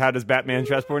note says, how does Batman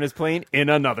transport his plane? In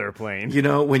another plane.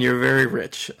 When you're very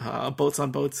rich, boats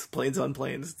on boats, planes on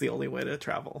planes, it's the only way to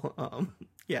travel.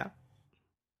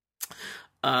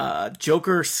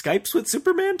 Joker Skypes with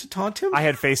Superman to taunt him. I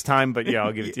had FaceTime, but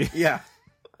I'll give it to you. Yeah.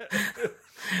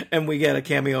 And we get a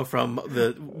cameo from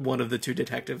one of the two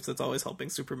detectives that's always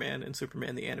helping Superman in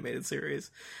Superman the Animated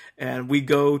Series. And we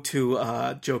go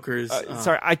to Joker's...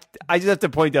 sorry, I just have to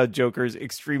point out Joker's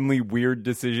extremely weird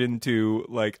decision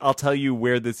to, I'll tell you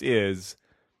where this is,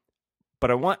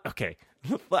 but okay.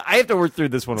 I have to work through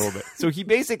this one a little bit. So he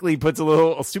basically puts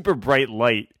a super bright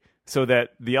light so that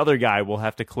the other guy will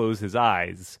have to close his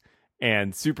eyes,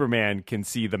 and Superman can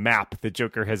see the map that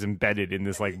Joker has embedded in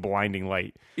this blinding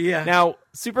light. Yeah. Now,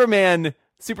 Superman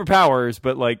superpowers,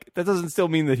 but that doesn't still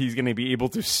mean that he's going to be able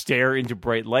to stare into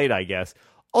bright light, I guess.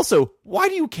 Also, why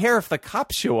do you care if the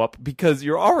cops show up? Because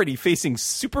you're already facing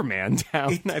Superman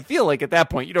down. I feel like at that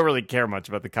point you don't really care much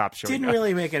about the cops showing up. Didn't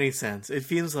really make any sense. It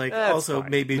feels like also fine.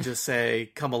 Maybe just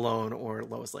say come alone or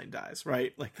Lois Lane dies,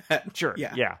 right? Like that. Sure.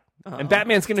 Yeah. And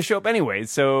Batman's going to show up anyway,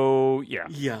 so yeah.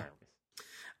 Yeah.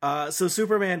 So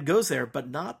Superman goes there, but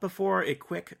not before a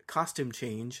quick costume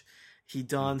change. He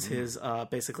dons his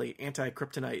basically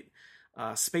anti-kryptonite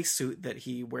spacesuit that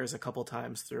he wears a couple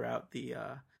times throughout the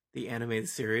animated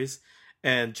series.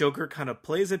 And Joker kind of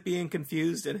plays at being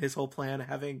confused and his whole plan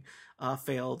having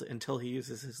failed until he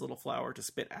uses his little flower to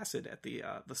spit acid at the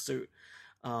suit.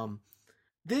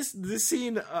 This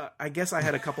scene, I guess I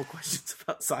had a couple questions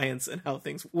about science and how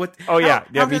things... me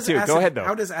too. Go ahead, though.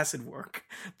 How does acid work?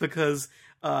 Because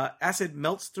acid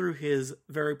melts through his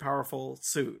very powerful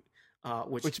suit.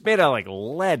 Which made out like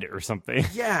lead or something.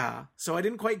 Yeah, so I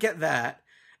didn't quite get that.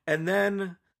 And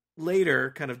then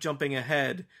later, kind of jumping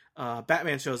ahead,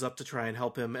 Batman shows up to try and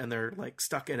help him, and they're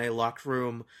stuck in a locked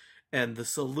room. And the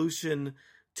solution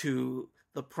to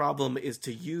the problem is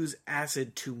to use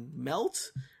acid to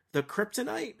melt the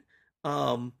kryptonite,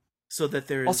 so that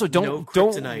there is also no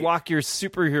kryptonite. Don't lock your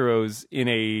superheroes in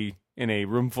a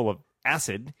room full of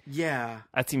acid. Yeah,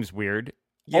 that seems weird.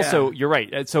 Yeah. Also, you're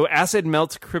right. So acid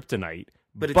melts kryptonite,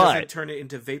 but it doesn't turn it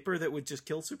into vapor that would just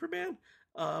kill Superman.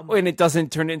 And it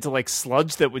doesn't turn it into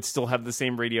sludge that would still have the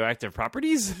same radioactive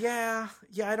properties. Yeah,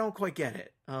 I don't quite get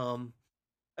it.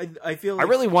 I feel I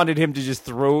really wanted him to just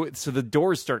throw it so the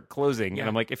doors start closing, and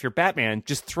I'm like, if you're Batman,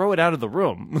 just throw it out of the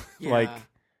room. Yeah.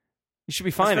 You should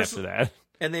be fine after that.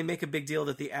 And they make a big deal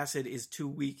that the acid is too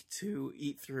weak to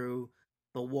eat through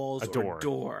the walls or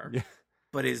door. Yeah.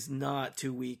 But is not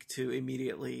too weak to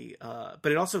immediately... but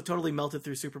it also totally melted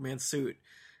through Superman's suit.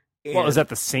 And, well, is that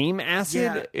the same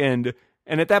acid? Yeah.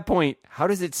 And at that point, how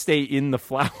does it stay in the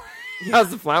flower? How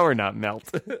does the flower not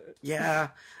melt? Yeah.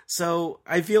 So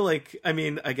I feel like... I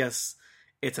guess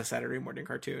it's a Saturday morning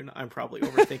cartoon. I'm probably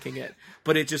overthinking it.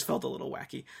 But it just felt a little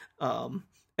wacky.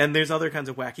 And there's other kinds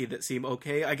of wacky that seem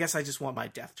okay. I guess I just want my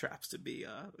death traps to be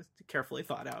carefully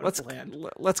thought out and planned.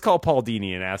 Let's call Paul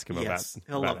Dini and ask him he'll about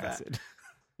love acid. that.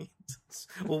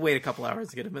 We'll wait a couple hours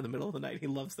to get him in the middle of the night. He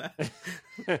loves that.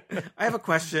 I have a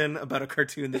question about a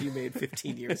cartoon that you made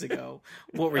 15 years ago.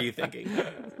 What were you thinking?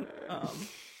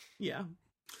 Yeah.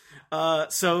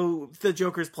 So the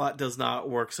Joker's plot does not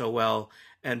work so well,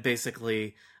 and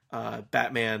basically,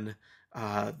 Batman,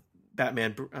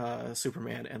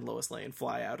 Superman, and Lois Lane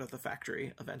fly out of the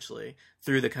factory eventually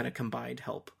through the kind of combined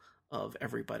help of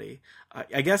everybody.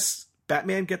 I guess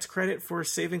Batman gets credit for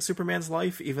saving Superman's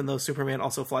life, even though Superman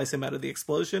also flies him out of the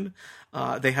explosion.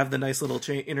 They have the nice little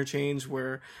interchange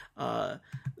where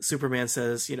Superman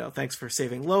says, thanks for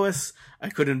saving Lois. I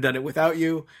couldn't have done it without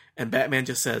you. And Batman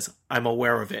just says, I'm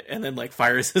aware of it. And then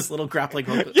fires his little grappling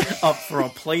hook up for a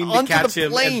plane to catch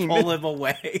him and pull him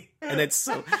away. And it's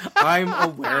so, I'm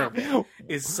aware of it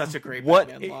is such a great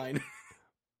Batman line.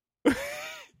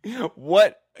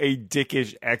 What a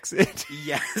dickish exit.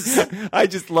 Yes. I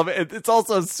just love it. It's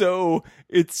also so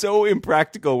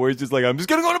impractical where it's just I'm just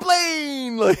going to go on a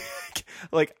plane.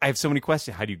 Like I have so many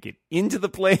questions. How do you get into the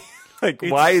plane?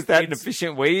 Why is that an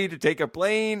efficient way to take a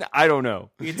plane? I don't know.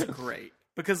 It's great.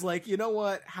 Because you know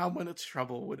what? How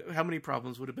many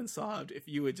problems would have been solved if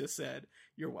you had just said,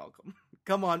 you're welcome.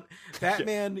 Come on.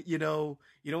 Batman, you know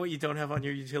what you don't have on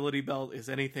your utility belt is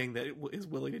anything that is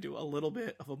willing to do a little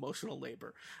bit of emotional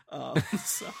labor.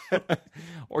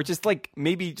 Or just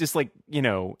maybe just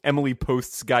Emily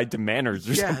Post's Guide to Manners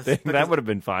or something. That would have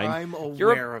been fine. I'm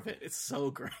aware of it. It's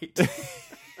so great.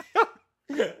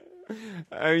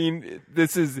 I mean,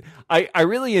 I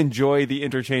really enjoy the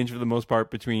interchange for the most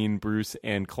part between Bruce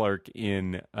and Clark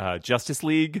in Justice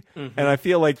League. Mm-hmm. And I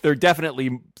feel like they're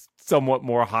definitely somewhat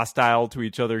more hostile to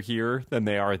each other here than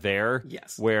they are there.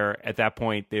 Yes. Where at that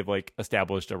point they've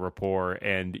established a rapport,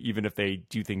 and even if they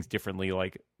do things differently,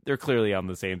 they're clearly on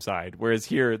the same side. Whereas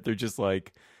here they're just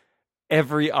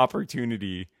every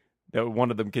opportunity that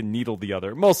one of them can needle the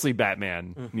other, mostly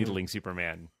Batman needling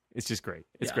Superman. It's just great.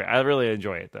 It's great. I really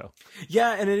enjoy it, though.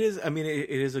 Yeah, and it is. I mean, it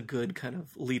is a good kind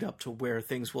of lead up to where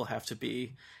things will have to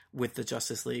be with the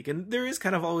Justice League. And there is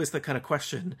kind of always the kind of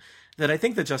question that I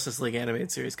think the Justice League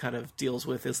animated series kind of deals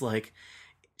with is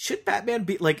should Batman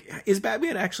be is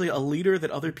Batman actually a leader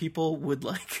that other people would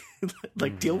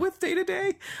deal with day to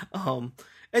day? And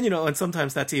and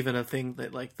sometimes that's even a thing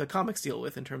that the comics deal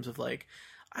with in terms of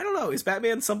I don't know. Is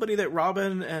Batman somebody that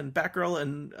Robin and Batgirl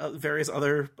and various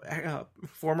other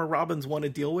former Robins want to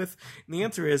deal with? And the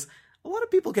answer is a lot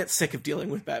of people get sick of dealing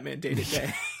with Batman day to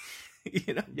day.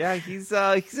 Yeah, he's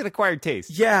an acquired taste.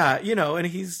 Yeah, and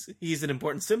he's an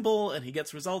important symbol and he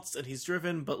gets results and he's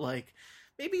driven, but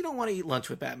maybe you don't want to eat lunch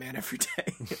with Batman every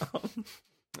day.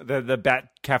 The Bat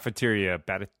Cafeteria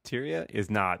is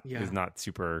not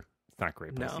super. It's not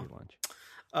great place to eat lunch.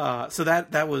 So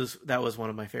that was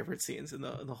one of my favorite scenes in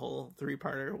the whole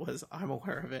 3-parter was I'm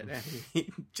aware of it and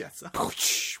he jets up.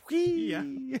 Yeah.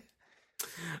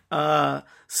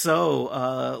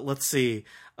 So let's see.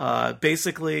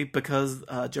 Basically because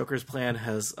Joker's plan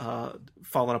has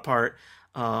fallen apart,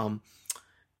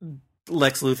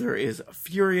 Lex Luthor is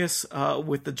furious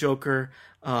with the Joker.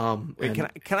 Wait,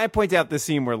 can I point out the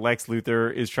scene where Lex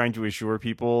Luthor is trying to assure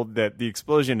people that the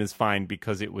explosion is fine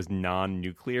because it was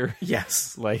non-nuclear?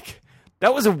 Yes.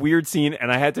 That was a weird scene,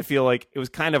 and I had to feel it was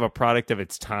kind of a product of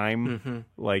its time.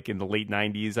 Mm-hmm. In the late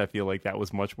 90s, I feel that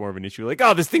was much more of an issue.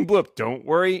 Oh, this thing blew up. Don't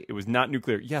worry. It was not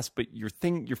nuclear. Yes, but your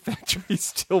factory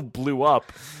still blew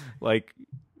up.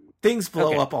 Things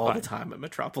blow up all the time at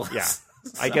Metropolis. Yeah.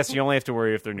 So, I guess you only have to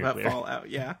worry if they're nuclear. Fallout,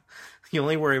 yeah. You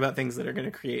only worry about things that are going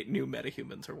to create new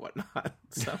metahumans or whatnot.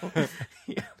 So,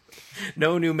 yeah.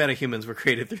 No new metahumans were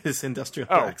created through this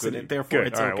industrial accident. Good. Therefore, Good.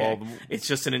 it's okay. Right, well, it's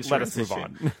just an insurance issue.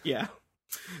 Let us move on. Yeah.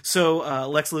 So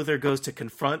Lex Luthor goes to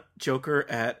confront Joker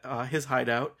at his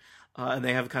hideout, and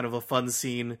they have kind of a fun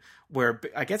scene where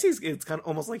I guess it's kind of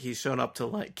almost like he's shown up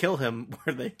to kill him,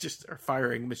 where they just are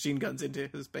firing machine guns into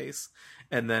his base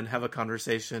and then have a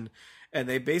conversation. And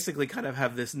they basically kind of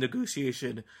have this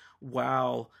negotiation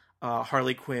while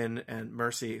Harley Quinn and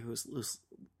Mercy, who's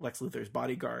Lex Luthor's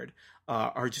bodyguard,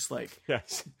 are just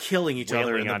killing each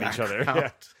other in the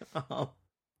background. Yeah.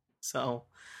 So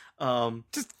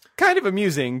just kind of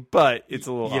amusing, but it's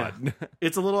a little odd.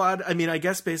 It's a little odd. I mean, I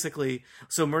guess basically,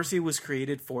 so Mercy was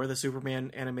created for the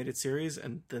Superman animated series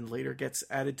and then later gets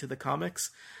added to the comics.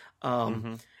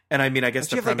 And I mean, I guess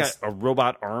the premise... a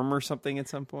robot arm or something at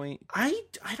some point? I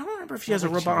don't remember if she has a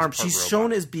robot arm. She's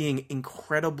shown as being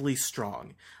incredibly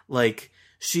strong.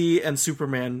 She and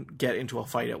Superman get into a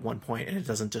fight at one point and it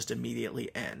doesn't just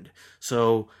immediately end.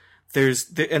 So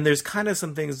there's kind of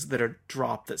some things that are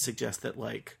dropped that suggest that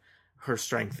like her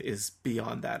strength is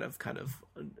beyond that of kind of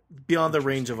beyond the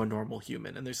range of a normal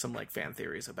human, and there's some like fan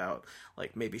theories about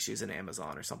like maybe she's an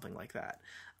Amazon or something like that.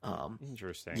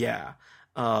 Interesting. Yeah.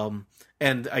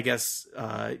 And I guess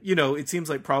it seems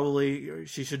like probably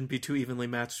she shouldn't be too evenly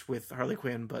matched with Harley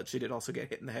Quinn, but she did also get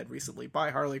hit in the head recently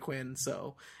by Harley Quinn,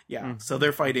 so yeah. So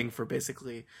they're fighting for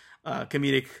basically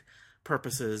comedic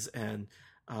purposes, and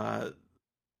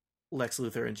Lex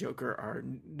Luthor and Joker are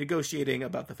negotiating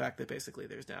about the fact that basically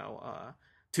there's now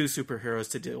two superheroes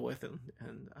to deal with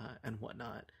and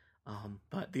whatnot.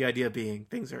 But the idea being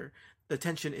the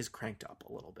tension is cranked up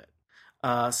a little bit.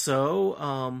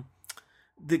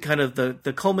 The kind of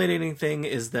the culminating thing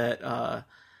is that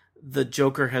the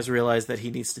Joker has realized that he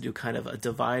needs to do kind of a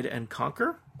divide and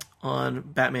conquer on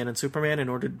Batman and Superman in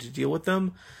order to deal with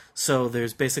them. So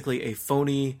there's basically a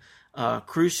phony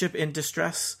cruise ship in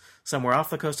distress somewhere off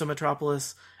the coast of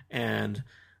Metropolis, and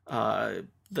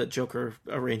the Joker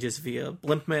arranges via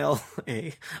blimp mail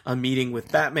a meeting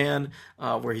with Batman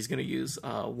where he's going to use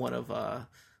one of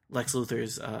Lex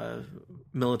Luthor's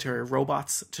military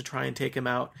robots to try and take him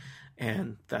out,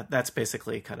 and that's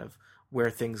basically kind of where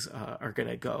things are going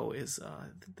to go, is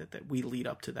that we lead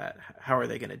up to that. How are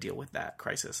they going to deal with that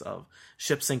crisis of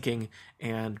ship sinking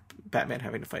and Batman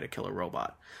having to fight a killer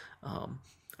robot?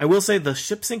 I will say the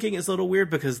ship sinking is a little weird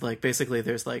because like basically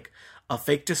there's like a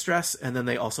fake distress and then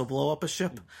they also blow up a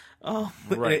ship.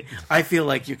 Right. I feel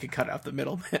like you could cut out the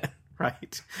middleman,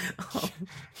 right?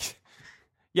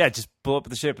 Yeah, just blow up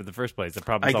the ship in the first place. The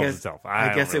problem solves itself.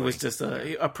 I guess it was just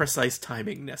a precise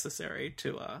timing necessary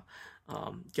to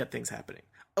get things happening.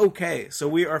 Okay, so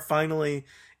we are finally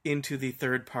into the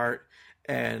third part,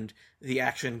 and the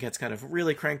action gets kind of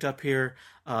really cranked up here.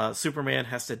 Superman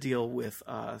has to deal with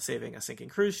saving a sinking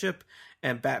cruise ship,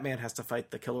 and Batman has to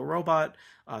fight the killer robot.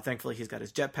 Thankfully, he's got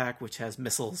his jetpack, which has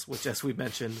missiles, which, as we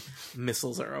mentioned,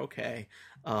 missiles are okay.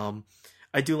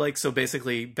 I do like, so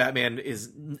basically Batman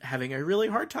is having a really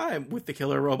hard time with the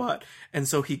killer robot, and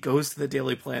so he goes to the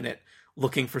Daily Planet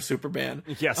looking for Superman.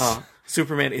 Yes.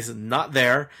 Superman is not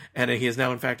there, and he has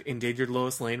now in fact endangered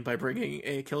Lois Lane by bringing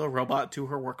a killer robot to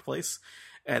her workplace,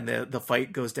 and the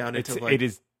fight goes down into it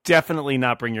is definitely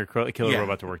not bring your killer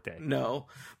robot to work day. No.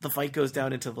 The fight goes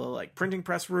down into the like printing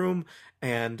press room,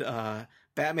 and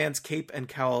Batman's cape and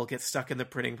cowl get stuck in the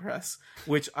printing press,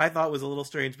 which I thought was a little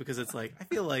strange because it's like, I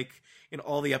feel like in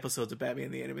all the episodes of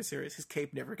Batman the Animated Series, his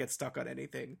cape never gets stuck on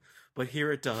anything, but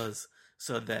here it does,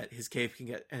 so that his cape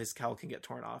and his cowl can get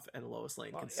torn off and Lois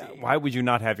Lane can see. Why would you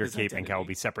not have your cape identity. and cowl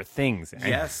be separate things?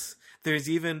 Yes. There's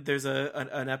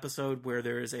an episode where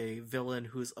there is a villain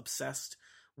who's obsessed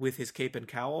with his cape and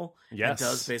cowl, and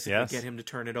does basically get him to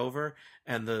turn it over,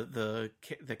 and the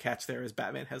catch there is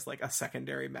Batman has like a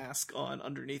secondary mask on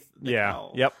underneath the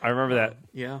cowl. Yep, I remember that.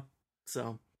 Yeah.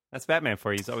 So that's Batman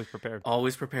for you. He's always prepared.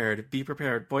 Always prepared. Be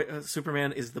prepared.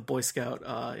 Superman is the Boy Scout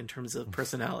in terms of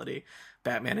personality.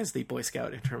 Batman is the Boy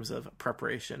Scout in terms of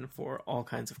preparation for all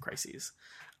kinds of crises.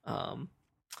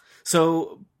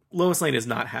 So Lois Lane is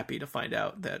not happy to find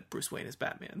out that Bruce Wayne is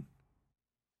Batman.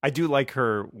 I do like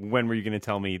her, when were you going to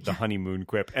tell me, the honeymoon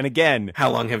quip? And again... How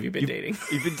long have you been dating?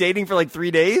 You've been dating for like 3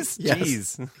 days? Yes.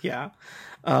 Jeez. Yeah.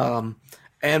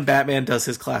 And Batman does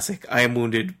his classic, I am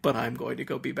wounded, but I'm going to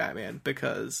go be Batman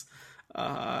because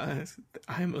I'm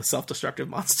a self-destructive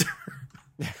monster.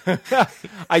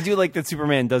 I do like that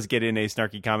Superman does get in a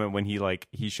snarky comment when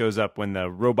he shows up when the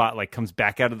robot like comes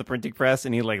back out of the printing press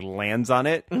and he like lands on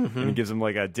it, and he gives him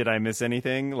like a "Did I miss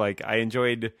anything?" Like I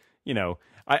enjoyed,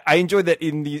 I enjoyed that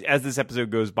as this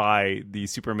episode goes by, the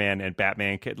Superman and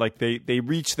Batman like they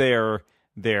reach their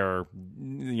they have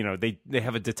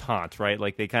a detente, right?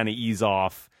 Like they kind of ease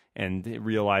off and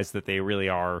realize that they really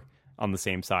are on the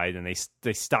same side, and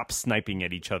they stop sniping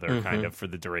at each other kind of for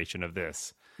the duration of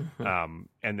this. And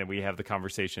then we have the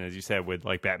conversation, as you said, with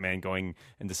like Batman going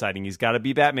and deciding he's got to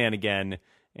be Batman again,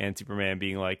 and Superman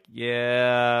being like,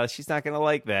 yeah, she's not going to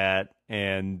like that.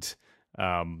 And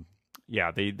there's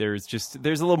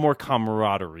a little more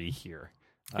camaraderie here.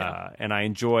 Yeah. And I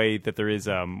enjoy that there is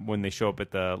when they show up at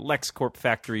the LexCorp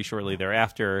factory shortly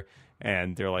thereafter,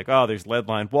 and they're like, oh, there's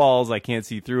lead-lined walls, I can't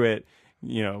see through it.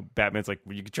 Batman's like,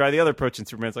 well, you could try the other approach, and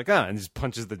Superman's like, and just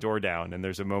punches the door down, and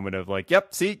there's a moment of like,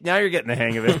 yep, see, now you're getting the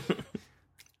hang of it.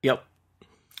 Yep.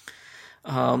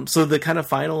 So the kind of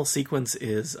final sequence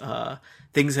is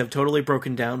things have totally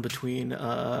broken down between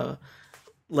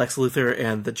Lex Luthor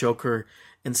and the Joker,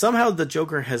 and somehow the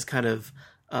Joker has kind of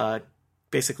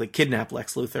basically kidnapped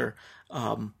Lex Luthor,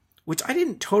 which I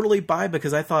didn't totally buy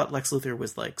because I thought Lex Luthor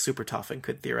was like super tough and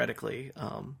could theoretically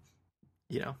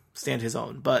stand his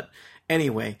own. But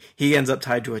anyway, he ends up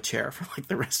tied to a chair for like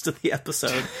the rest of the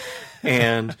episode.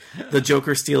 And the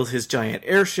Joker steals his giant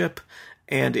airship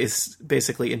and is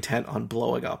basically intent on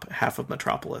blowing up half of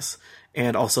Metropolis.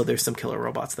 And also there's some killer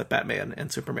robots that Batman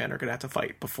and Superman are going to have to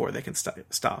fight before they can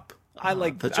stop. I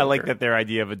like that their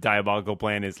idea of a diabolical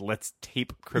plan is let's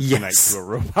tape kryptonite Yes. to a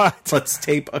robot. Let's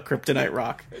tape a kryptonite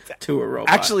rock to a robot.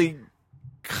 Actually,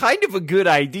 kind of a good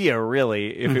idea,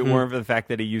 really, if it weren't for the fact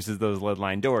that he uses those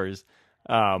lead-lined doors.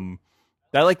 I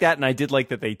like that, and I did like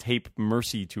that they tape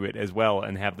Mercy to it as well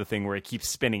and have the thing where it keeps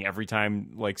spinning every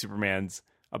time like Superman's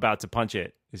about to punch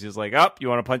it. It's just like, you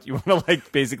want to punch, you want to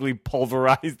like basically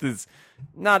pulverize this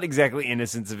not exactly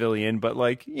innocent civilian, but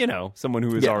like, someone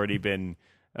who has already been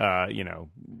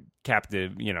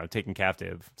captive, taken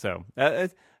captive. So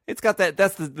it's got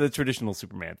that's the traditional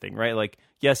Superman thing, right? Like,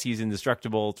 yes, he's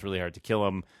indestructible. It's really hard to kill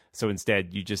him. So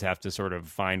instead, you just have to sort of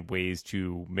find ways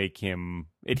to make him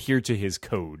adhere to his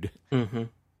code. Mm-hmm.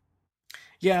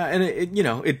 Yeah, and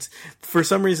it's for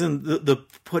some reason the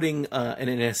putting an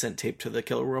innocent tape to the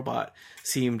killer robot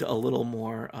seemed a little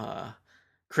more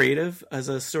creative as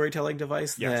a storytelling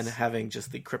device than having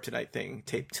just the kryptonite thing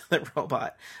taped to the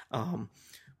robot.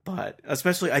 But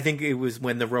especially, I think it was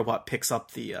when the robot picks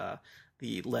up the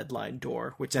lead-lined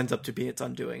door, which ends up to be its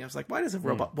undoing. I was like, why does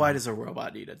a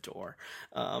robot need a door?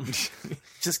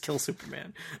 Just kill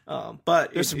Superman.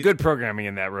 But there's some good programming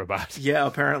in that robot. Yeah,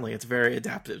 apparently it's very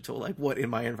adaptive to like, what in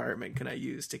my environment can I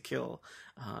use to kill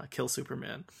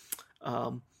Superman?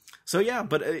 So yeah,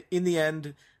 but in the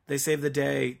end, they save the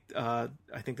day. I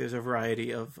think there's a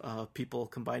variety of people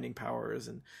combining powers,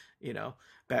 and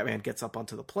Batman gets up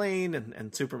onto the plane,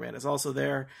 and Superman is also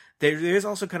there. There's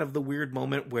also kind of the weird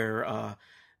moment where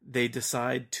they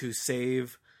decide to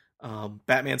save.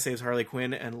 Batman saves Harley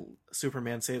Quinn, and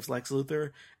Superman saves Lex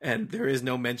Luthor, and there is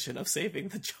no mention of saving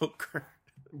the Joker.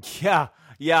 Yeah,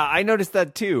 I noticed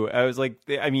that too. I was like,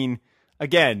 I mean,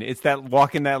 again, it's that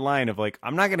walking that line of like,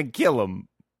 I'm not going to kill him,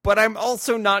 but I'm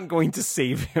also not going to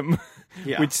save him,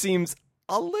 which seems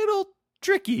a little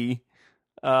tricky.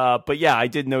 But yeah, I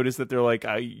did notice that they're like,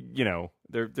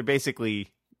 they're basically,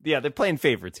 they're playing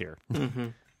favorites here. Mm-hmm.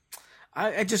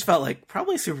 I just felt like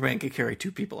probably Superman could carry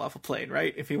two people off a plane,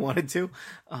 right? If he wanted to.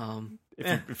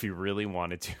 If he really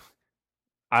wanted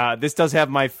to. This does have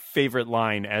my favorite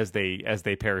line as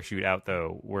they parachute out,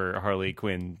 though, where Harley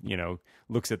Quinn,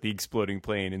 looks at the exploding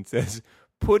plane and says,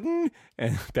 "Puddin'?"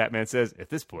 And Batman says, "At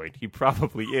this point, he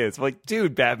probably is." I'm like,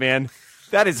 dude, Batman,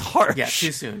 that is harsh. Yeah,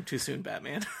 too soon,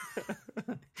 Batman.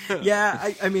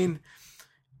 Yeah, I mean,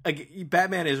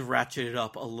 Batman is ratcheted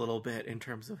up a little bit in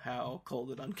terms of how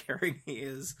cold and uncaring he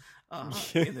is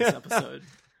in this episode.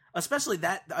 Especially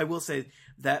that, I will say,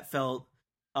 that felt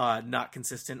not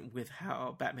consistent with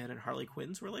how Batman and Harley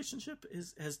Quinn's relationship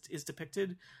is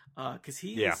depicted. Because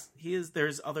he is.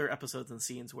 There's other episodes and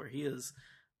scenes where he is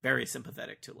very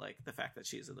sympathetic to like the fact that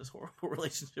she's in this horrible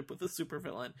relationship with a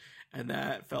supervillain, and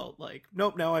that felt like,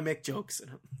 nope, now I make jokes.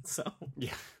 So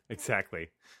yeah, exactly.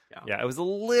 Yeah, it was a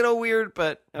little weird,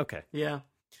 but okay. Yeah.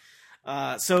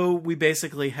 So we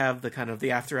basically have the kind of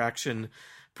the after action.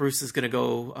 Bruce is going to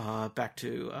go back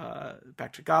to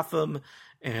Gotham,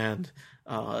 and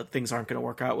things aren't going to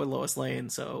work out with Lois Lane.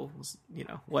 So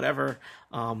whatever.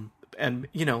 And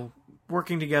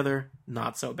working together,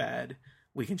 not so bad.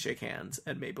 We can shake hands,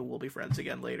 and maybe we'll be friends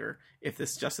again later if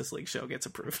this Justice League show gets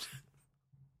approved.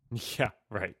 Yeah,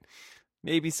 right.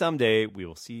 Maybe someday we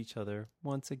will see each other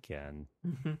once again.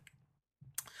 Mm-hmm.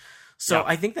 So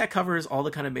I think that covers all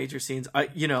the kind of major scenes.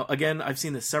 Again, I've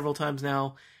seen this several times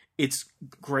now. It's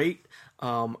great.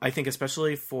 I think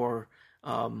especially for...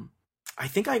 I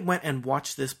think I went and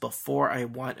watched this before I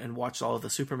went and watched all of the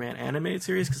Superman animated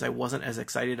series, because I wasn't as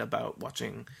excited about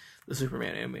watching the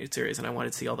Superman animated series, and I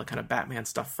wanted to see all the kind of Batman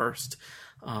stuff first.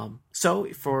 So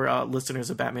for listeners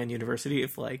of Batman University,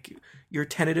 if like you're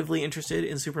tentatively interested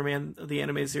in Superman the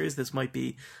animated series, this might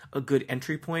be a good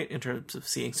entry point in terms of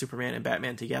seeing Superman and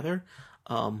Batman together.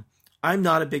 I'm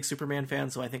not a big Superman fan,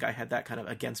 so I think I had that kind of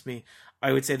against me.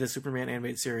 I would say the Superman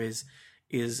animated series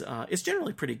is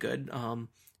generally pretty good.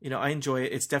 I enjoy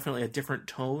it. It's definitely a different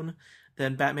tone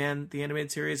than Batman the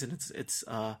animated series, and it's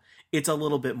a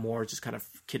little bit more just kind of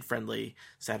kid friendly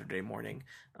Saturday morning,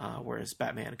 whereas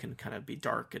Batman can kind of be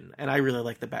dark, and I really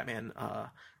like the Batman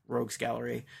Rogues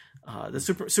Gallery. The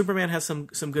Superman has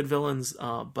some good villains,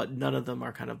 but none of them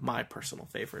are kind of my personal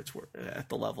favorites. We're at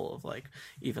the level of like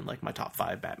even like my top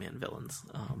 5 Batman villains.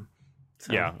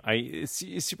 So. Yeah,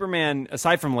 Superman,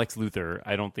 aside from Lex Luthor,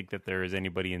 I don't think that there is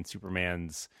anybody in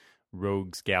Superman's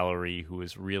Rogues Gallery who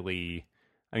is really...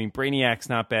 I mean, Brainiac's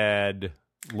not bad.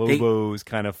 Lobo's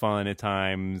kind of fun at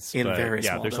times. In but very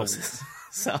yeah, small there's doses.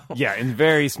 So yeah, in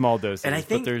very small doses. and I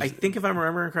think but if I'm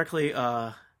remembering correctly,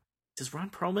 does Ron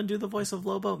Perlman do the voice of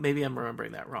Lobo? Maybe I'm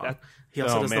remembering that wrong. He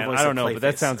also does the voice I don't of know, Clayface, but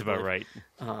that sounds about right.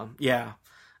 Yeah.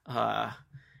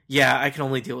 Yeah, I can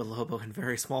only deal with Lobo in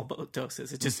very small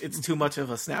doses. It's too much of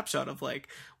a snapshot of like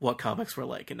what comics were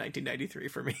like in 1993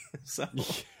 for me. So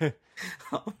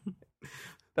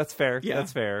that's fair. Yeah.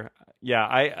 That's fair.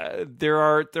 Yeah, there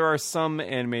are some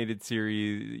animated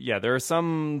series. Yeah, there are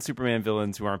some Superman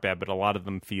villains who aren't bad, but a lot of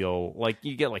them feel like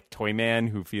you get like Toyman,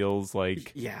 who feels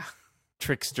like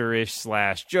tricksterish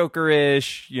 /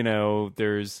 Jokerish. You know,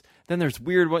 there's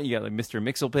weird one. You got like Mr.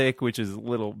 Mixelpick, which is a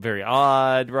little very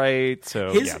odd, right?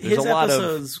 So his a lot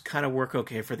episodes kind of work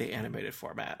okay for the animated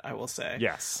format, I will say.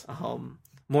 Yes.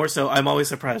 More so, I'm always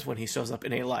surprised when he shows up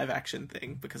in a live action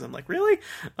thing because I'm like, really?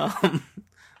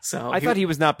 So I thought he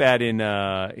was not bad in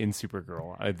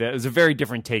Supergirl. That was a very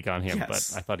different take on him,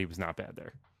 but I thought he was not bad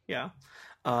there. Yeah.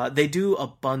 They do a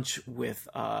bunch with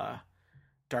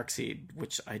Darkseid,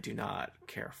 which I do not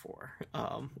care for,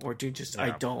 or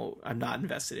I'm not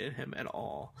invested in him at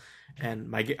all.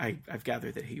 And I've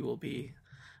gathered that he will be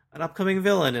an upcoming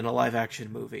villain in a live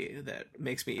action movie that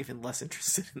makes me even less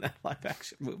interested in that live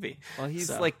action movie. Well, he's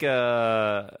he's like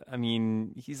that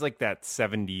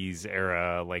 70s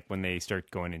era, like when they start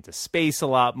going into space a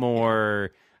lot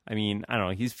more. I mean, I don't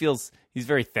know. He's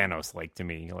very Thanos like to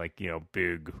me, like, you know,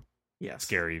 big,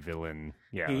 scary villain.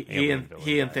 Yeah, he and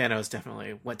Thanos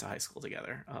definitely went to high school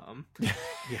together.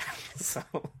 So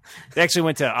they actually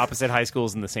went to opposite high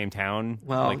schools in the same town.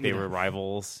 Well, like they were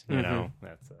rivals. You know,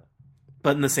 that's.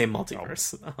 But in the same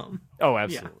multiverse.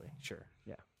 Absolutely, sure,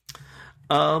 yeah.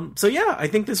 So yeah, I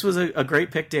think this was a great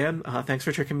pick, Dan. Thanks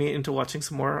for tricking me into watching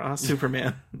some more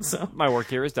Superman. So my work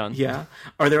here is done. Yeah.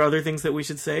 Are there other things that we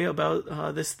should say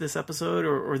about this episode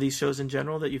or these shows in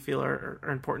general that you feel are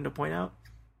important to point out?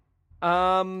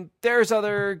 There's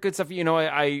other good stuff. You know,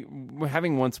 I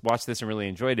having once watched this and really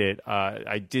enjoyed it.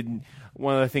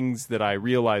 One of the things that I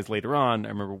realized later on, I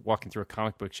remember walking through a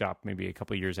comic book shop maybe a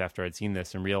couple of years after I'd seen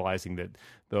this and realizing that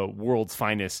the World's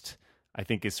Finest, I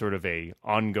think, is sort of a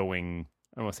ongoing,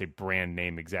 I don't want to say brand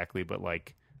name exactly, but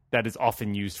like that is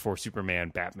often used for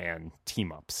Superman, Batman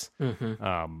team ups.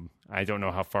 I don't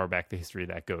know how far back the history of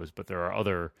that goes, but there are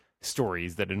other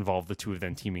stories that involve the two of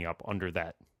them teaming up under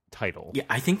that title. Yeah,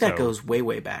 I think that goes way,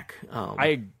 way back.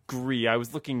 I agree. I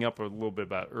was looking up a little bit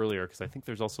about earlier because I think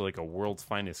there's also like a World's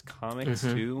Finest Comics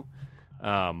too.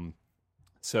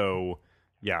 So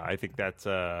yeah, I think that's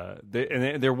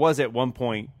and there was at one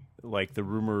point like the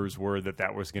rumors were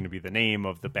that was going to be the name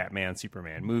of the Batman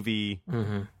Superman movie.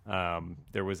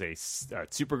 There was a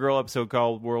Supergirl episode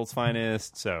called World's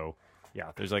Finest. So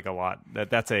yeah, there's like a lot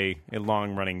that's a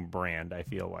long running brand, I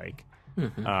feel like.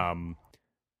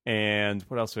 And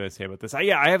what else would I say about this?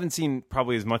 I haven't seen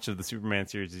probably as much of the Superman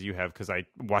series as you have because I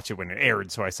watched it when it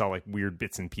aired, so I saw like weird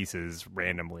bits and pieces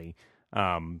randomly.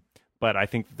 But I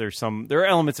think there are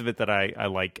elements of it that I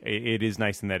like. It is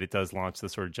nice in that it does launch the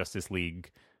sort of Justice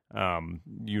League,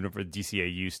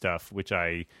 DCAU stuff, which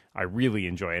I really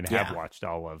enjoy and have watched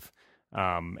all of.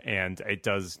 And it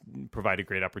does provide a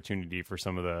great opportunity for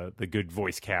some of the good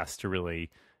voice cast to really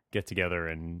get together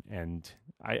and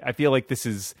I feel like this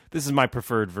is my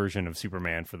preferred version of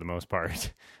Superman for the most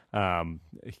part.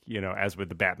 You know, as with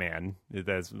the Batman,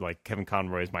 as like Kevin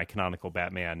Conroy is my canonical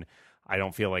Batman. I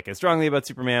don't feel like as strongly about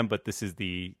Superman, but this is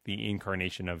the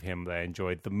incarnation of him that I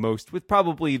enjoyed the most, with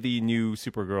probably the new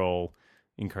Supergirl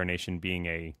incarnation being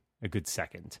a good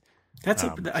second. I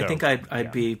think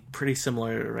I'd be pretty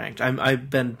similar ranked. I've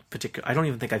been I don't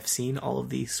even think I've seen all of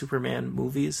the Superman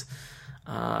movies.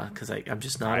 Because I'm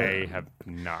just not. I have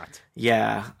not.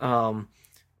 Yeah.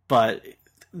 But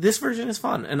this version is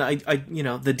fun, and I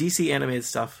the DC animated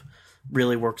stuff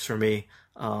really works for me.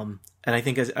 And I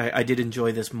think I did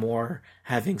enjoy this more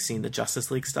having seen the Justice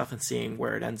League stuff and seeing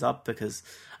where it ends up, because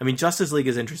I mean Justice League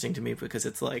is interesting to me because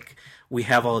it's like we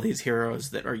have all these heroes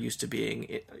that are used to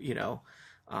being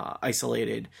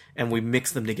isolated, and we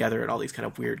mix them together in all these kind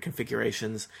of weird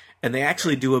configurations, and they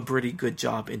actually do a pretty good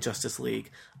job in Justice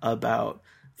League about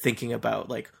thinking about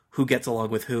like who gets along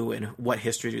with who and what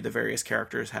history do the various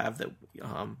characters have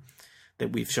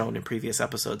that we've shown in previous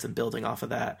episodes, and building off of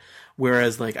that.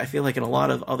 Whereas like I feel like in a lot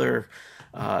of other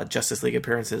Justice League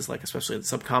appearances, like especially in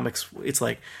some comics, it's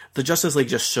like the Justice League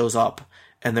just shows up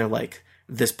and they're like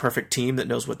this perfect team that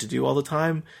knows what to do all the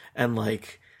time, and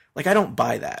like I don't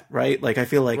buy that, right? Like I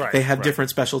feel like they have different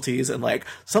specialties, and like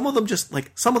some of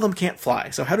them can't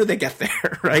fly, so how do they get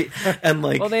there, right? And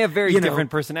like, well, they have very different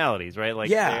personalities, right? Like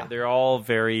they're all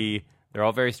very They're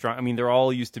all very strong. I mean, they're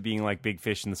all used to being like big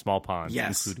fish in the small pond,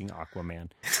 Yes. including Aquaman.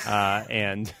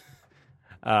 And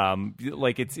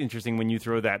like, it's interesting when you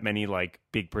throw that many like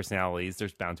big personalities,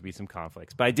 there's bound to be some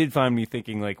conflicts. But I did find me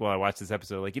thinking, like, while I watched this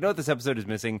episode, like, you know what this episode is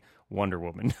missing? Wonder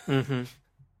Woman. Mm-hmm.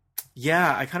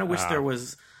 Yeah, I kind of wish there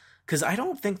was, because I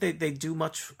don't think they do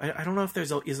much. I don't know if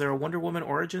is there a Wonder Woman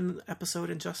origin episode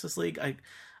in Justice League? I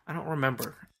don't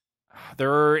remember.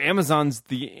 There are Amazons.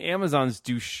 The Amazons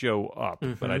do show up,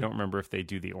 but I don't remember if they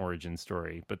do the origin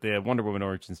story. But the Wonder Woman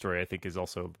origin story, I think, is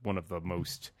also one of the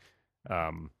most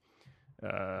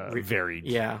varied.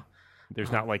 Yeah.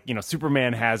 There's not like,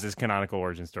 Superman has his canonical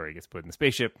origin story. He gets put in the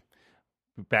spaceship.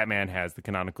 Batman has the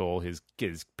canonical, his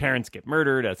parents get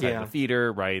murdered outside of the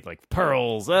theater, right? Like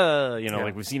pearls,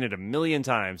 like we've seen it a million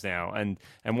times now. And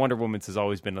Wonder Woman's has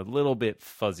always been a little bit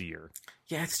fuzzier.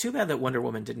 Yeah, it's too bad that Wonder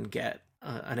Woman didn't get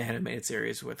an animated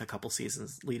series with a couple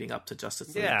seasons leading up to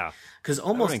Justice League. Yeah. Because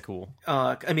almost, cool.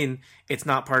 I mean, it's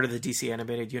not part of the DC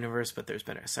animated universe, but there's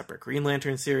been a separate Green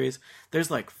Lantern series. There's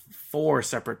like 4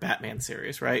 separate Batman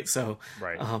series, right? So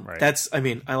right. That's, I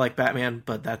mean, I like Batman,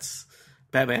 but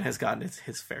Batman has gotten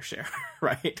his fair share,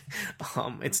 right?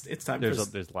 It's time. There's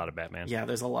a lot of Batman. Yeah,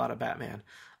 there's a lot of Batman.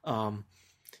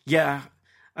 Yeah,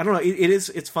 I don't know.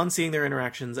 It's fun seeing their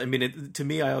interactions. I mean, to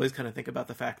me, I always kind of think about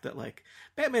the fact that like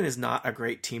Batman is not a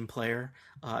great team player,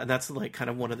 and that's like kind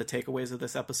of one of the takeaways of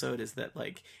this episode is that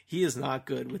like he is not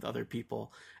good with other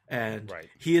people, and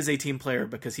he is a team player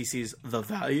because he sees the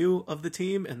value of the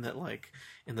team, and that like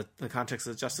in the context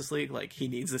of Justice League, like he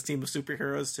needs this team of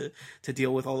superheroes to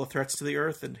deal with all the threats to the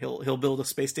Earth, and he'll build a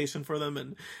space station for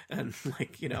them and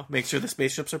like make sure the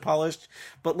spaceships are polished,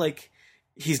 but like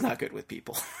he's not good with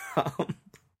people.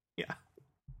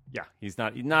 Yeah, he's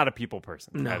not a people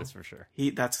person. No. That is for sure.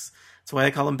 That's why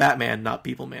they call him Batman, not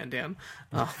People Man, Dan.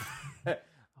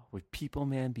 Would People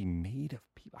Man be made of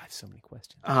people? I have so many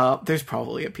questions. There's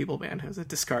probably a People Man who's a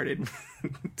discarded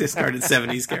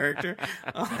 70s character.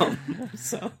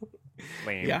 So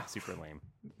lame, yeah. Super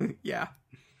lame. Yeah.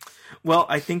 Well,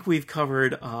 I think we've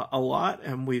covered a lot,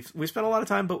 and we've spent a lot of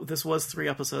time, but this was 3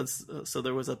 episodes, so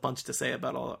there was a bunch to say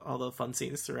about all the fun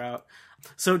scenes throughout.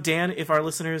 So, Dan, if our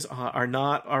listeners are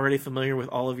not already familiar with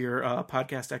all of your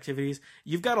podcast activities,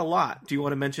 you've got a lot. Do you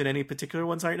want to mention any particular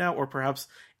ones right now, or perhaps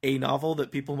a novel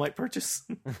that people might purchase?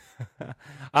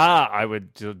 I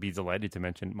would be delighted to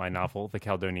mention my novel, The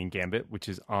Caledonian Gambit, which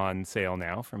is on sale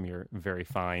now from your very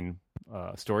fine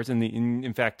stores. And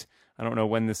in fact, I don't know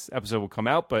when this episode will come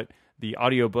out, but the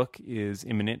audiobook is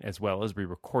imminent as well as we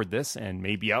record this and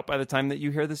may be out by the time that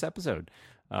you hear this episode.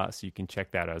 So you can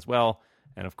check that out as well.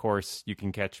 And of course, you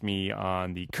can catch me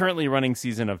on the currently running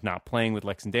season of Not Playing with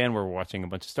Lex and Dan, where we're watching a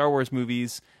bunch of Star Wars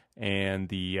movies, and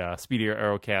the Speedier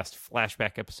Arrowcast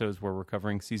flashback episodes where we're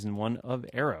covering season 1 of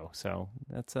Arrow. So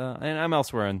that's and I'm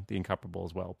elsewhere on The Incomparable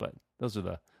as well, but those are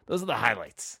the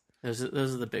highlights. Those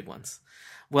are the big ones.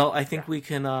 Well, I think we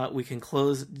can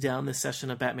close down this session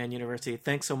of Batman University.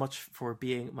 Thanks so much for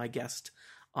being my guest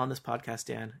on this podcast,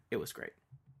 Dan. It was great.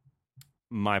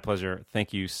 My pleasure.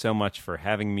 Thank you so much for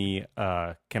having me.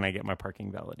 Can I get my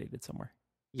parking validated somewhere?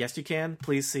 Yes, you can.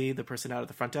 Please see the person out at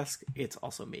the front desk. It's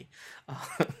also me.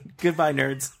 Goodbye,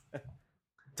 nerds.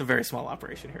 It's a very small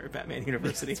operation here at Batman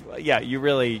University. Yeah, you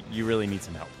really need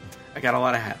some help. I got a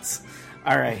lot of hats.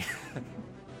 All right.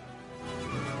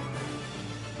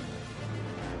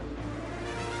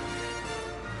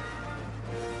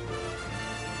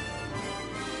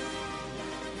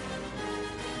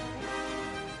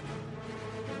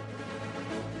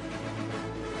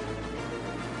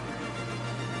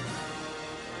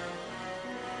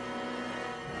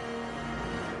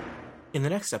 In the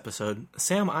next episode,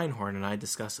 Sam Einhorn and I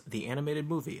discuss the animated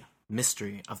movie,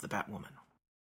 Mystery of the Batwoman.